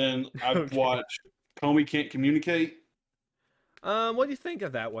and then I've Okay. watched Comey Can't Communicate. What do you think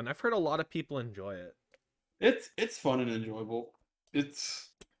of that one? I've heard a lot of people enjoy it. It's fun and enjoyable. It's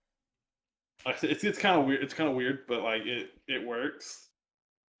it's kind of weird. It's kind of weird, but like it works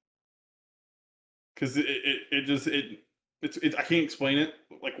because it's I can't explain it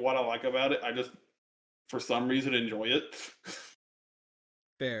like what I like about it. I just for some reason enjoy it.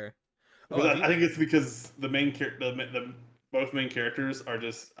 Fair. Oh, But have you? I think it's because the main the both main characters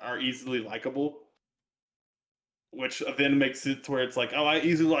are easily likable, which then makes it to where it's like, oh, I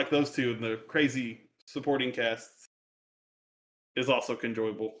easily like those two, and the crazy supporting cast is also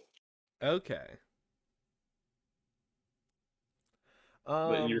enjoyable. Okay.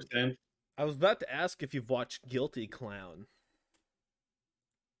 But you're Um, saying I was about to ask if you've watched Guilty Clown.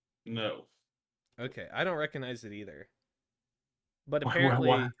 no. Okay, I don't recognize it either. But Why?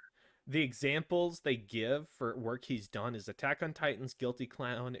 apparently, the examples they give for work he's done is Attack on Titan's Guilty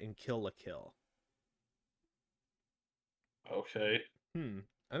Clown and Kill la Kill. Okay.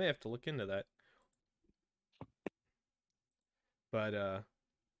 I may have to look into that. But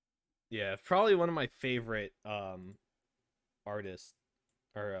yeah, probably one of my favorite artists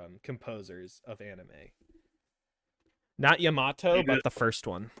or composers of anime. Not Yamato, but the first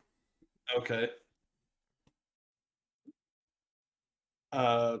one. Okay.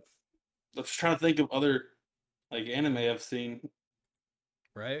 Uh, I'm just trying to think of other like anime I've seen.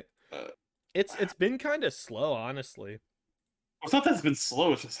 Right? Uh, It's been kind of slow, honestly. it's not that it's been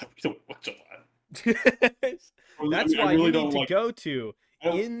slow. It's just that we don't watch a lot. I That's mean, I why you really need don't to like. go to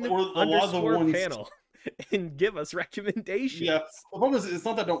Or in a lot of the underscore ones. panel and give us recommendations. Yeah, the problem is it's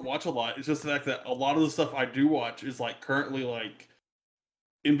not that I don't watch a lot. It's just the fact that a lot of the stuff I do watch is like currently like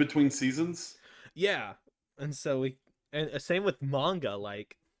in between seasons. Yeah. And so we and same with manga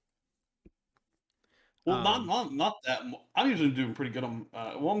like Well, not that. I'm usually doing pretty good on.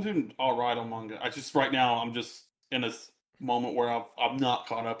 Well, I'm doing all right on manga. I just right now I'm just in a moment where I'm not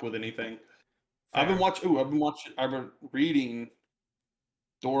caught up with anything. fair. I've been reading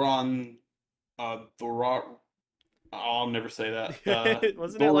Doron. Dora. I'll never say that.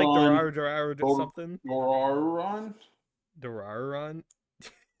 Wasn't it like Doron. Dorar or something? Doraron. Doraron?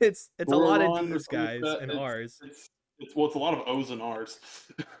 It's a lot of Doraron or D's, something like guys, that. and R's. It's a lot of O's and R's.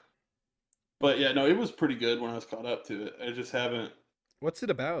 But yeah, no, it was pretty good when I was caught up to it. I just haven't. What's it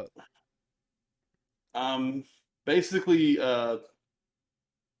about? Um, basically, oh,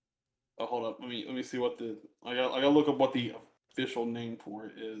 hold up. Let me see what the I gotta look up what the official name for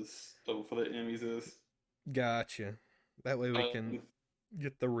it is. For the enemies is. Gotcha. That way we can Um,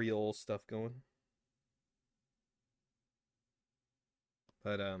 get the real stuff going.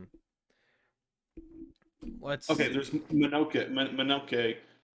 But let's okay, see. there's Monoke.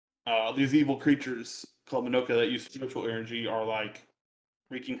 These evil creatures called Monoke that use spiritual energy are like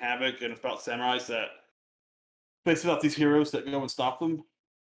wreaking havoc, and it's about samurais that. It's about these heroes that go and stop them.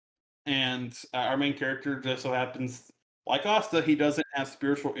 And our main character just so happens, like Asta, he doesn't have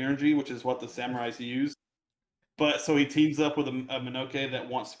spiritual energy, which is what the samurais use. But so he teams up with a Monoke that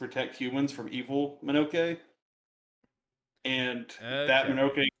wants to protect humans from evil Monoke, and that Okay.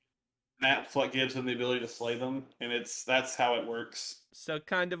 Monoke, that's what gives him the ability to slay them, and that's how it works. So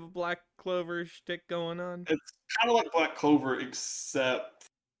kind of a Black Clover shtick going on. It's kind of like Black Clover, except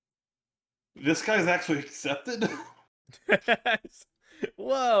this guy's actually accepted.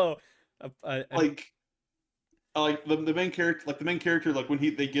 Whoa. like like the main character, like when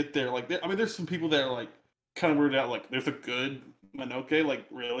they get there, like I mean, there's some people that are like kind of weirded out. Like, there's a good Monoke, like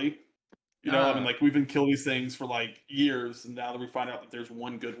really, I mean, like we've been killing these things for like years, and now that we find out that there's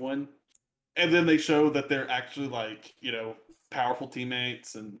one good one, and then they show that they're actually like powerful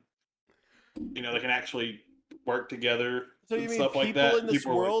teammates, and they can actually work together so you and mean stuff like people that. in this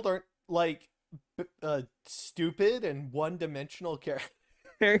People are like, world aren't like stupid and one-dimensional characters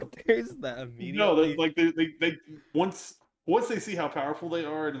that no, immediately like they once they see how powerful they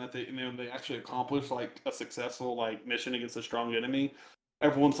are, and that they actually accomplish like a successful like mission against a strong enemy,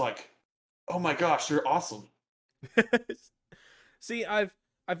 everyone's like, "Oh my gosh, they're awesome!" See, I've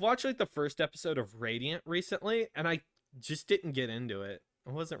watched like the first episode of Radiant recently, and I just didn't get into it.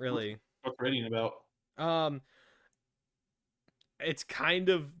 I wasn't really. What's reading about? Um, it's kind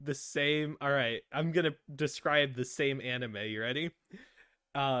of the same. All right, I'm gonna describe the same anime. You ready?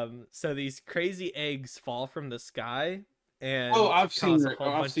 So these crazy eggs fall from the sky Oh, and I've cause seen. a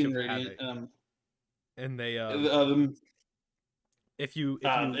whole I've bunch seen of Radiant. havoc. And they Um, if you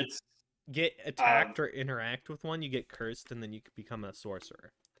it's get um, attacked or interact with one, you get cursed, and then you can become a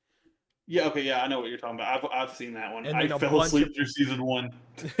sorcerer. yeah, okay, yeah, I know what you're talking about. I've seen that one. And I then a fell bunch asleep of through season one.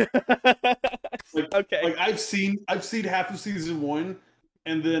 Like okay, I've seen half of season one,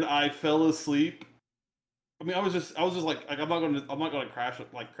 and then I fell asleep. I mean, I was just like I'm not gonna crash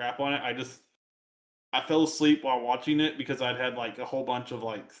like crap on it. I fell asleep while watching it because I'd had like a whole bunch of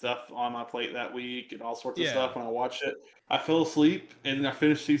like stuff on my plate that week and all sorts of yeah. stuff when I watched it. I fell asleep and then I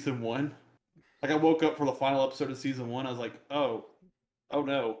finished season one. Like I woke up for the final episode of season one. I was like, oh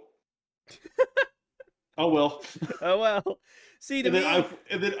no, oh well. Oh well. See, to And then me,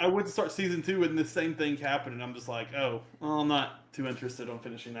 I went to start season two, and the same thing happened, and I'm just like, oh, well, I'm not too interested on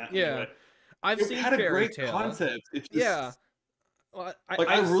finishing that yeah, anyway. I've It seen had a Fairy great Tale. concept. It's Yeah, just well,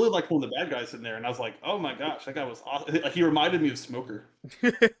 like I I've really liked one of the bad guys in there, and I was like, oh my gosh, that guy was awesome. Like he reminded me of Smoker.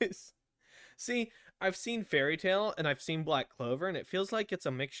 see, I've seen Fairy Tale and I've seen Black Clover, and it feels like it's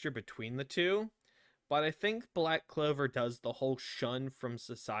a mixture between the two. But I think Black Clover does the whole shun from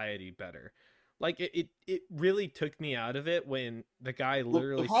society better. Like it really took me out of it when the guy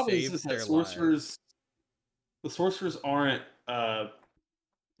The literally problem is saved that their lives. sorcerers aren't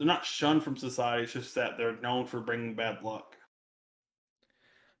they're not shunned from society. It's just that they're known for bringing bad luck.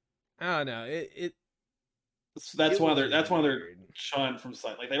 I don't know. So It was that's why they're weird. shunned from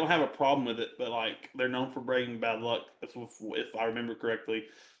sight. Like they don't have a problem with it, but like they're known for bringing bad luck. If I remember correctly.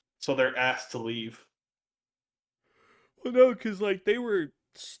 So they're asked to leave. Well, no, because like they were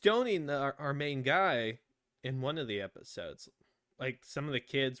stoning our main guy in one of the episodes. Like some of the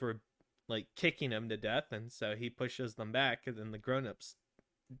kids were like kicking him to death, and so he pushes them back, and then the grown-ups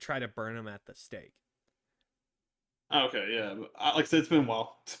try to burn him at the stake. Okay, yeah. But like I said, it's been a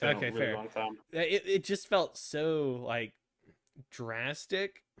while. It's been a Okay, really fair. long time. It just felt so like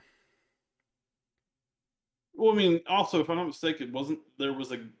drastic. Well, I mean, also, if I'm not mistaken, wasn't there was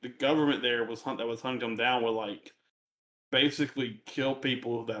the government there that was hunting them down would like basically kill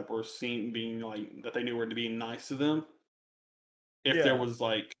people that were seen being like that they knew were to be nice to them if there Yeah, was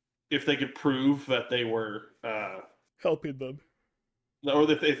like if they could prove that they were helping them. or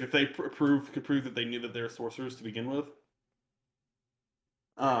if they could prove that they knew that they were sorcerers to begin with.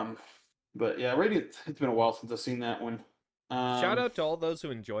 Um, but yeah, Radiant. It's been a while since I've seen that one. Shout Um, out to all those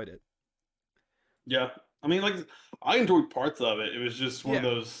who enjoyed it. yeah, I mean, like I enjoyed parts of it. It was just one of Yeah,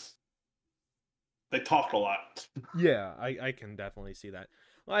 those. They talked a lot. yeah, I can definitely see that.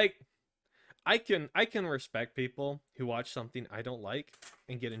 Like I can respect people who watch something I don't like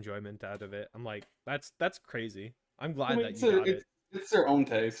and get enjoyment out of it. I'm like, that's crazy. I'm I glad mean, that you got it. it's their own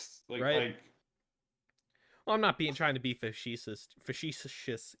taste. Right? Well, I'm not being trying to be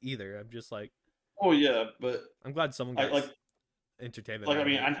facetious either. I'm just like, oh yeah, but I'm glad someone I got entertainment I out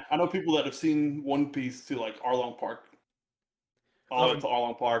of mean it. I know people that have seen One Piece to like Arlong Park, all the Oh, way to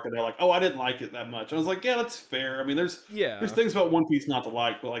Arlong Park, and they're like, oh, I didn't like it that much. I was like, yeah, that's fair. I mean, there's yeah. things about One Piece not to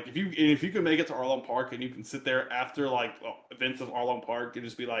like, but like if you can make it to Arlong Park and you can sit there after like events of Arlong Park and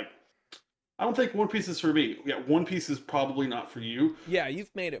just be like, I don't think One Piece is for me. Yeah, One Piece is probably not for you. Yeah,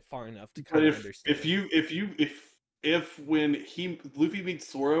 you've made it far enough to But kind of understand. if when he Luffy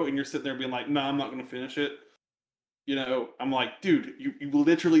meets Zoro and you're sitting there being like, no, I'm not going to finish it. You know, I'm like, dude, you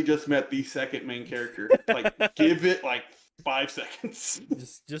literally just met the second main character. Like, give it like 5 seconds.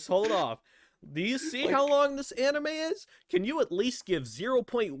 Just hold off. Do you see how Like, long this anime is? Can you at least give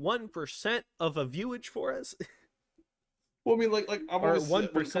 0.1% of a viewage for us? well, I mean, like I've Or always said,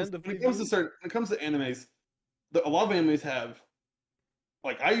 1% of when it comes to reviews? animes, a lot of animes have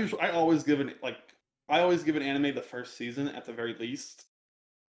like I always give an anime the first season at the very least.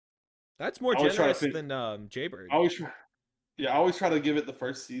 That's more I always try to generous finish. than Jaybird. I always try, yeah, I always try to give it the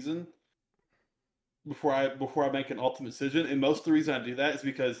first season before I make an ultimate decision. And most of the reason I do that is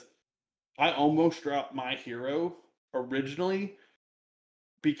because I almost dropped My Hero originally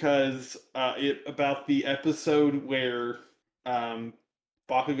because it about the episode where um,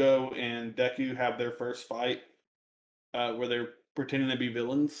 Bakugo and Deku have their first fight, where they're pretending to be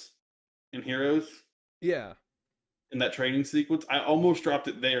villains and heroes Yeah. in that training sequence. I almost dropped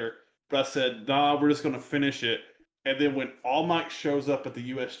it there, but I said, "Nah, we're just going to finish it." And then when All Might shows up at the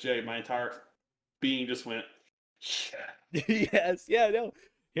USJ, my entire being just went, "Yeah," Yes. Yeah. No.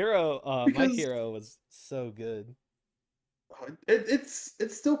 Hero. My because hero was so good. it's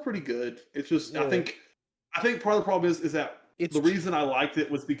still pretty good. It's just I Yeah. think I think part of the problem is that It's the reason I liked it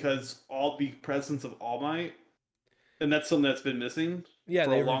was because all the presence of All Might, and that's something that's been missing yeah,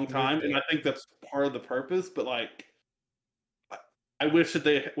 for a they long time, removed and I it. think that's part of the purpose. But like, I wish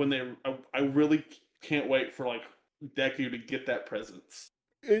that I really can't wait for like Deku to get that presence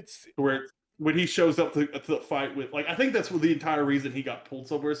It's where when he shows up to the fight with, like, I think that's the entire reason he got pulled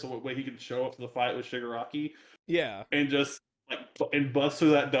somewhere, so way he can show up to the fight with Shigaraki yeah. and just like and bust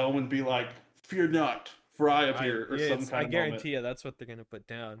through that dome and be like, "Fear not, for I am here," or some I kind of moment. guarantee you that's what they're gonna put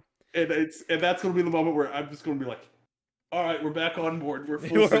down. And that's gonna be the moment where I'm just gonna be like, "All right, we're back on board. We're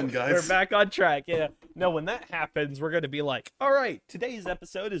full send, We're guys." back on track. Yeah. No, when that happens, we're gonna be like, all right, today's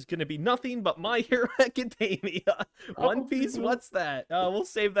episode is gonna be nothing but My Hero Academia. One Probably Piece, will. what's that? We'll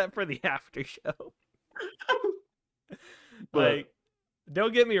save that for the after show. But Like,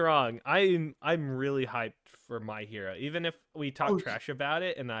 don't get me wrong, I'm really hyped for My Hero. Even if we talk oh trash about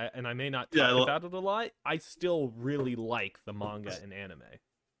it, and I may not yeah, talk about it a lot, I still really like the manga and anime.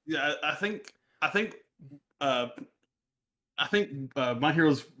 yeah, I think uh My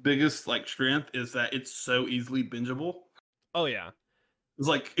Hero's biggest like strength is that it's so easily bingeable. Oh yeah, It's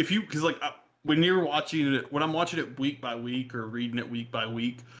like if you because like when you're watching it, when I'm watching it week by week or reading it week by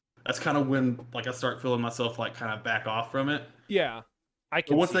week, that's kind of when like I start feeling myself like kind of back off from it. yeah, I But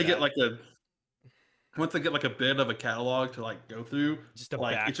can see that. once they get like a bit of a catalog to like go through, Just a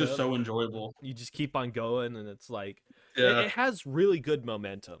like it's just backup. so enjoyable. You just keep on going, and it's like Yeah, it has really good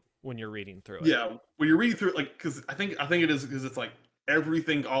momentum when you're reading through it. yeah. When you read through it, like because I think it is because it's like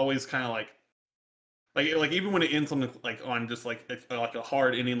everything always kind of like even when it ends on like on just like like a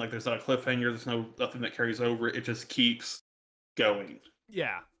hard ending, like there's not a cliffhanger, there's nothing that carries over. It just keeps going.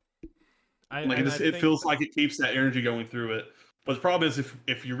 Yeah, Like and I it think feels like it keeps that energy going through it. But the problem is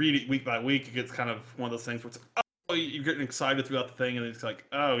if you read it week by week, it gets kind of one of those things where it's oh you're getting excited throughout the thing, and it's like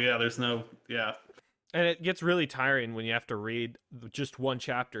oh yeah, there's no yeah and it gets really tiring when you have to read just one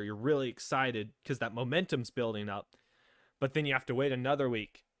chapter. You're really excited because that momentum's building up, but then you have to wait another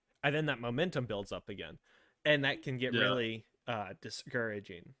week, and then that momentum builds up again, and that can get yeah really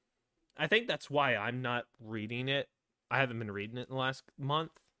discouraging. I think that's why I'm not reading it. I haven't been reading it in the last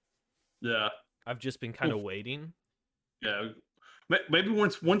month. yeah I've just been kind of waiting. yeah. Maybe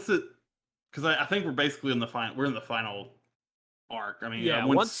once it because I think we're basically in the final we're in the final arc. I mean Yeah,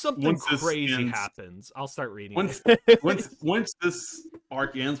 once something once this crazy ends happens, I'll start reading once it. once this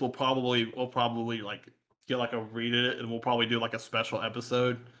arc ends, we'll probably like get like a read it, and we'll probably do like a special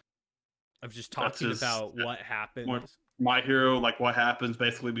episode. Of just That's talking just about what happened. My Hero, like what happens,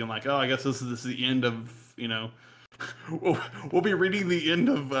 basically being like, oh, I guess this is the end of we'll be reading the end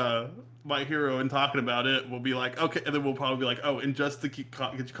of My Hero and talking about it. We'll be like, okay, and then we'll probably be like, oh, and just to get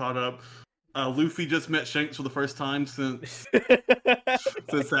you caught up, Luffy just met Shanks for the first time since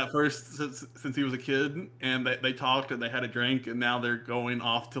he was a kid, and they talked and they had a drink, and now they're going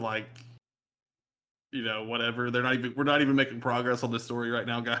off to like whatever. We're not even making progress on this story right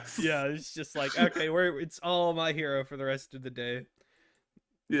now, guys. Yeah, it's just like okay, it's all My Hero for the rest of the day.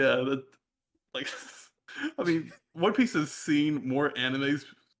 Yeah, like I mean, One Piece has seen more animes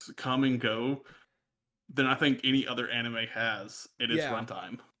come and go than I think any other anime has in its Yeah,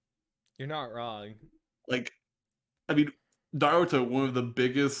 runtime. you're not wrong. Like, I mean, Naruto, one of the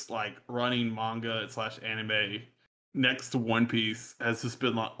biggest like running manga slash anime next to One Piece, has just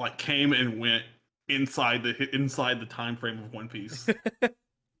been like came and went inside the time frame of One Piece.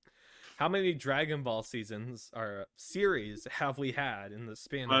 How many Dragon Ball seasons or series have we had in the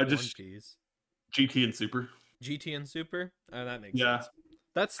span of One Just Piece? GT and Super. GT and Super? Oh, that makes Yeah, sense.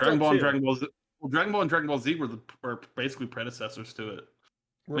 That's Dragon still Ball and two. Dragon Ball Z. Well, Dragon Ball and Dragon Ball Z were basically predecessors to it.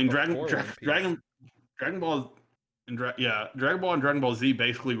 I We're mean, before One Piece. Dragon Ball Dragon Ball and Dragon Ball Z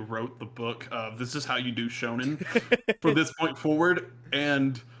basically wrote the book of this is how you do shonen from this point forward,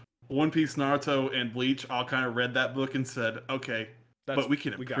 and One Piece, Naruto, and Bleach all kind of read that book and said, okay, but we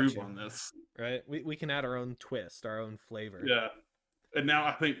can got improve you. on this. Right? We can add our own twist, our own flavor. Yeah. And now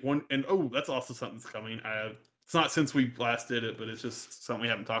I think that's also something that's coming. It's not since we last did it, but it's just something we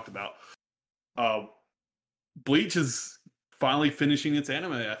haven't talked about. Bleach is finally finishing its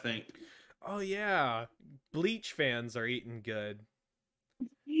anime, I think. Oh yeah. Bleach fans are eating good.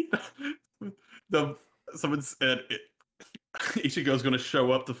 Someone said Ichigo's going to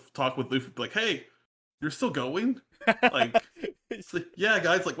show up to talk with Luffy, like, "Hey, you're still going?" Like, yeah,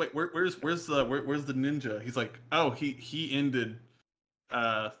 guys. Like, wait, where's the ninja? He's like, "Oh, he ended."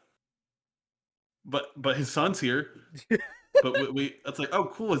 But his son's here. But we that's like, "Oh,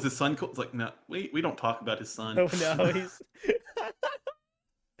 cool. Is his son cool?" It's like, no, we don't talk about his son. Oh no, he's.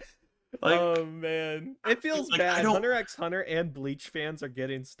 Like, oh man, it feels like, bad. Hunter x Hunter and Bleach fans are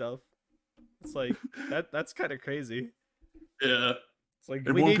getting stuff. It's like that's kind of crazy. Yeah. It's like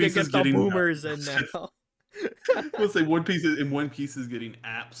And we One need to Piece is get the getting. boomers in now. Let's say One Piece is getting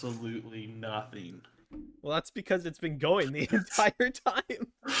absolutely nothing. Well, that's because it's been going the entire time.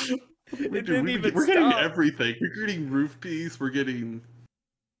 It didn't even We're getting stop. everything. We're getting Roof Piece. We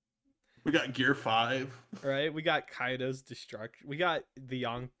got Gear 5. Right? We got Kaido's destruction. We got the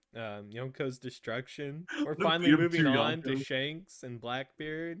Yonko's destruction. We're What finally beat up moving to on to Yonko. Shanks and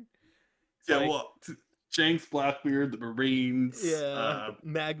Blackbeard. It's Yeah, like, well, Shanks, Blackbeard, the Marines, yeah,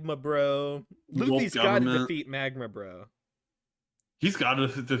 Magma Bro. Wolf Luffy's got to Government. defeat Magma Bro. He's got to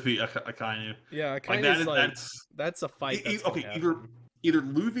defeat Akainu. Yeah, Like Akainu's like that's that's a fight that's okay. gonna happen. Either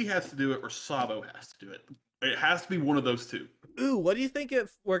Luffy has to do it or Sabo has to do it. It has to be one of those two. Ooh, what do you think if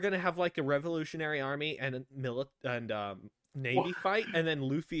we're gonna have like a revolutionary army and a navy fight, and then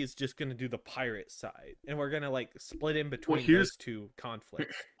Luffy is just gonna do the pirate side, and we're gonna like split in between those two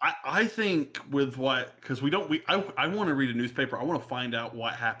conflicts? I think with what, because I want to read a newspaper. I want to find out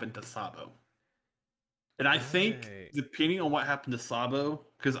what happened to Sabo. And I think depending on what happened to Sabo,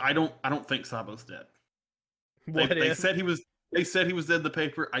 because I don't think Sabo's dead. They said he was dead in the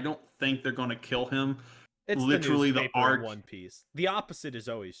paper. I don't think they're gonna kill him. It's literally the arc. in One Piece. The opposite is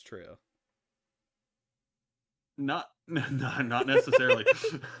always true. Not necessarily.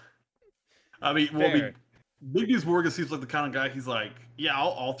 I mean, Big News Morgan seems like the kind of guy. He's like, yeah, I'll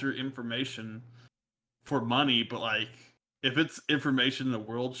alter information for money, but like, if it's information the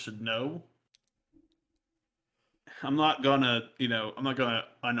world should know, I'm not gonna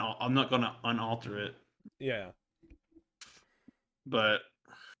unalter it. Yeah. But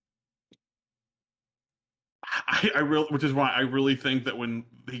which is why I really think that when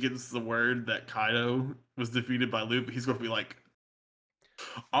he gets the word that Kaido was defeated by Luffy, he's going to be like,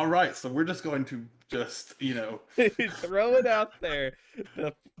 all right, so we're just going to throw it out there.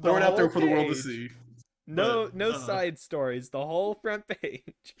 Throw it out there for the world to see. No side stories. The whole front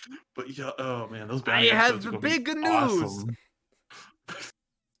page. But yeah, oh man, those I have the big news. Awesome.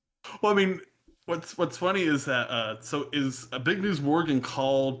 Well, I mean, what's funny is that is a Big News Morgan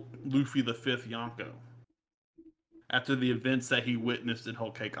called Luffy the Fifth Yonko after the events that he witnessed in Whole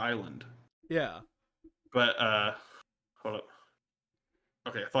Cake Island. Yeah. But hold up.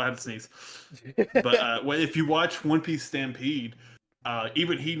 Okay, I thought I had to sneeze. But if you watch One Piece Stampede,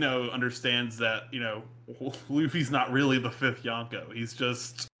 even he understands that Luffy's not really the fifth Yonko. He's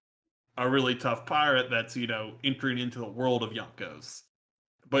just a really tough pirate that's entering into the world of Yonkos.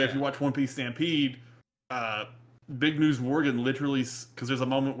 But if you watch One Piece Stampede, Big News Morgan literally, because there's a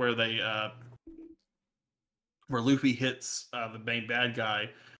moment where where Luffy hits the main bad guy,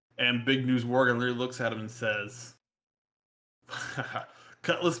 and Big News Morgan literally looks at him and says,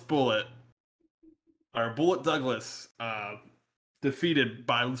 "Cutlass Bullet, or Bullet Douglas, defeated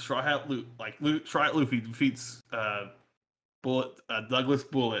by Straw Hat Luffy defeats Douglas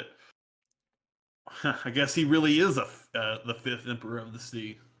Bullet. I guess he really is the fifth Emperor of the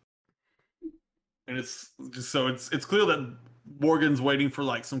Sea." And it's just it's clear that Morgan's waiting for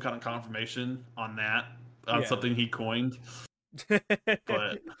like some kind of confirmation on that. Something he coined.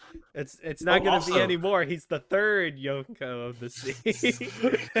 But it's not going to be anymore. He's the third Yonko of the sea.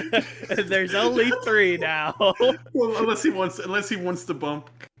 There's only 3 now. Well, unless he wants to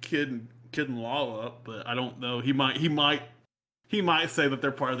bump Kid and Law up, but I don't know. He might say that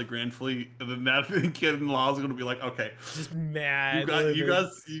they're part of the Grand Fleet, and then that Kid and Law is going to be like, okay, just mad.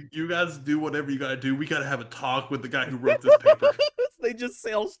 You guys do whatever you got to do. We got to have a talk with the guy who wrote this paper. They just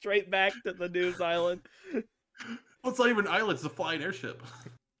sail straight back to the news island. Well, it's not even an island; it's a flying airship.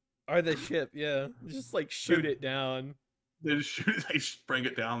 Or the ship, yeah. Just like shoot it down. They just shoot it. They bring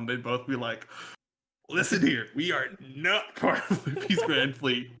it down. They'd both be like, "Listen here, we are not part of Luffy's Grand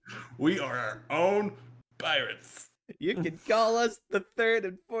Fleet. We are our own pirates. You can call us the 3rd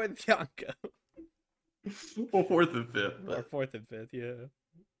and 4th Yonko." Well, 4th and 5th. Or 4th and 5th, yeah.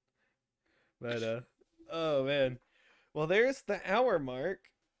 But oh man. Well, there's the hour mark.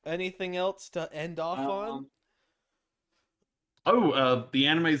 Anything else to end off on? The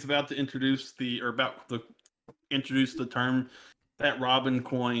anime is about to introduce the term that Robin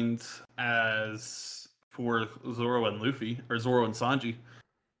coined as for Zoro and Luffy, or Zoro and Sanji.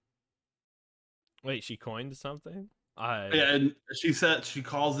 Wait, she coined something? Yeah, and she said she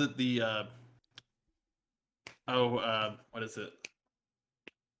calls it the what is it?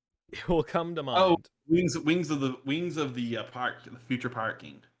 It will come to mind. Oh, wings of the future Pirate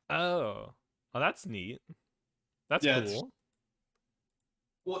King. Oh, that's neat. That's cool.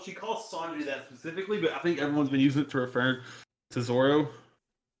 Well, she calls Sanji that specifically, but I think everyone's been using it to refer to Zoro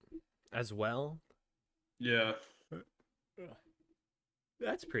as well. Yeah,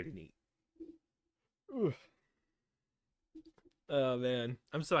 that's pretty neat. Oof. Oh man,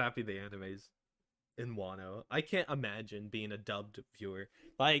 I'm so happy the anime's in Wano. I can't imagine being a dubbed viewer.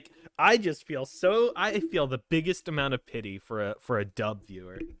 Like, I feel the biggest amount of pity for a dub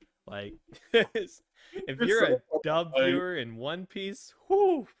viewer. Like, if It's you're a so dub like, viewer in One Piece,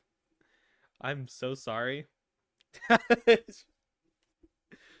 whoo, I'm so sorry.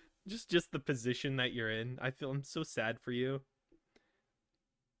 Just the position that you're in. I'm so sad for you.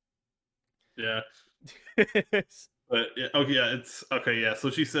 yeah. But yeah, okay, yeah, it's okay, yeah. So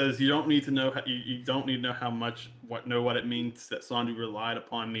she says you don't need to know you don't need to know how much what it means that Sandu relied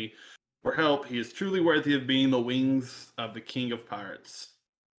upon me for help. He is truly worthy of being the wings of the king of pirates.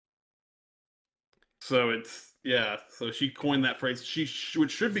 So it's yeah. So she coined that phrase.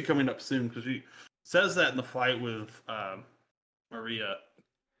 Which should be coming up soon because she says that in the fight with Maria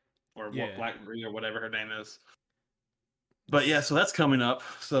or what Yeah. Black Maria or whatever her name is. But yeah, so that's coming up.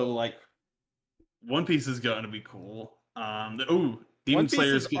 So like One Piece is going to be cool. One Demon Piece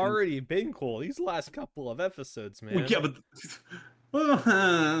Slayer has is getting. already been cool. These last couple of episodes, Well, man. yeah, but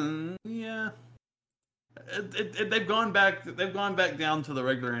well, yeah, they've gone back. They've gone back down to the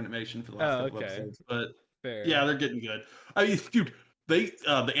regular animation for the last Oh, couple okay. episodes. But Fair. yeah, they're getting good. I mean, dude,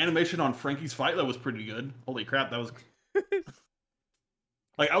 the animation on Frankie's fight that was pretty good. Holy crap, that was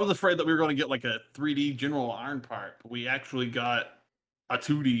like I was afraid that we were going to get like a 3D General Iron part, but we actually got a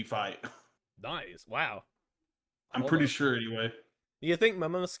 2D fight. Nice. Wow. I'm Hold pretty up. sure anyway. Do you think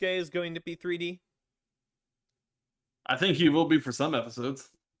Momonosuke is going to be 3D? I think he will be for some episodes.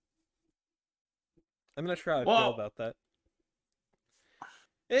 I'm not sure how I feel Well, about that.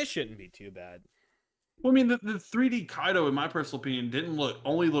 It shouldn't be too bad. Well, I mean, the 3D Kaido, in my personal opinion, didn't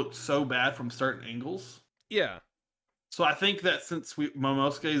only look so bad from certain angles. Yeah. So I think that since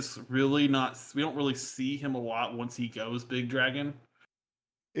Momosuke is really not, we don't really see him a lot once he goes Big Dragon.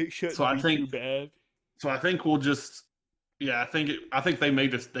 It So shouldn't I be too think, bad. we'll just, yeah, I think they may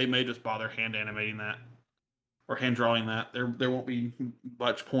just bother hand animating that or hand drawing that. There won't be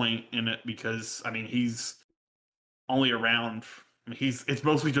much point in it because I mean he's only around. I mean, it's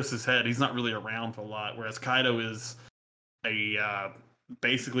mostly just his head. He's not really around a lot. Whereas Kaido is a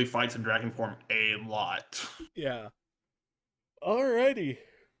basically fights in dragon form a lot. Yeah. Alrighty.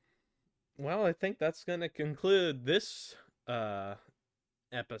 Well, I think that's gonna conclude this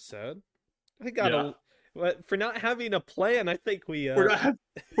episode. I got Yeah, a for not having a plan. I think we we're not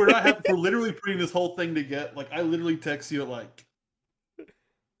we're literally putting this whole thing together. Like I literally text you at like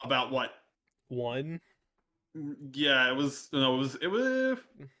about what? one. Yeah, it was no, it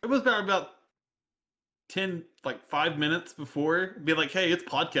was about 10 like 5 minutes before be like, hey, it's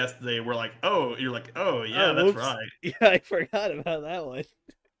podcast day. We're like, oh, you're like, oh yeah, Oh, that's whoops. right. Yeah, I forgot about that one.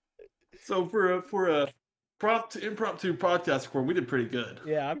 So for a impromptu podcast record, we did pretty good.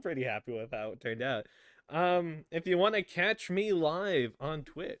 Yeah, I'm pretty happy with how it turned out. If you want to catch me live on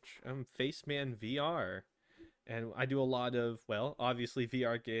Twitch, I'm Faceman VR, and I do a lot of, well, obviously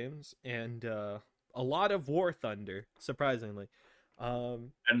VR games and a lot of War Thunder, surprisingly.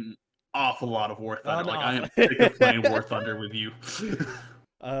 An awful lot of War Thunder. An Like I am awful. sick of playing War Thunder with you.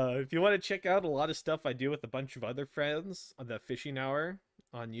 If you want to check out a lot of stuff I do with a bunch of other friends on the Fishing Hour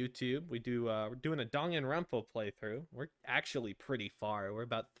on YouTube, we're doing a Danganronpa playthrough. We're actually pretty far. We're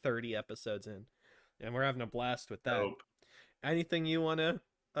about 30 episodes in, and we're having a blast with that. Dope. Anything you want to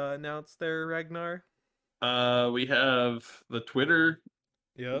announce there, Ragnar? We have the Twitter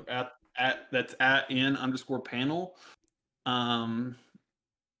Yep. at that's at @n_panel. Um,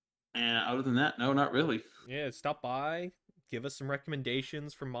 and other than that, no, not really. Yeah, stop by, give us some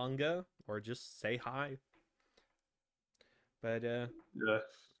recommendations for manga, or just say hi. But Yeah.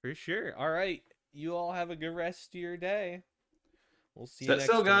 for sure. All right, you all have a good rest of your day. We'll see you Set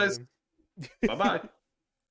next sail, guys. time. Bye bye.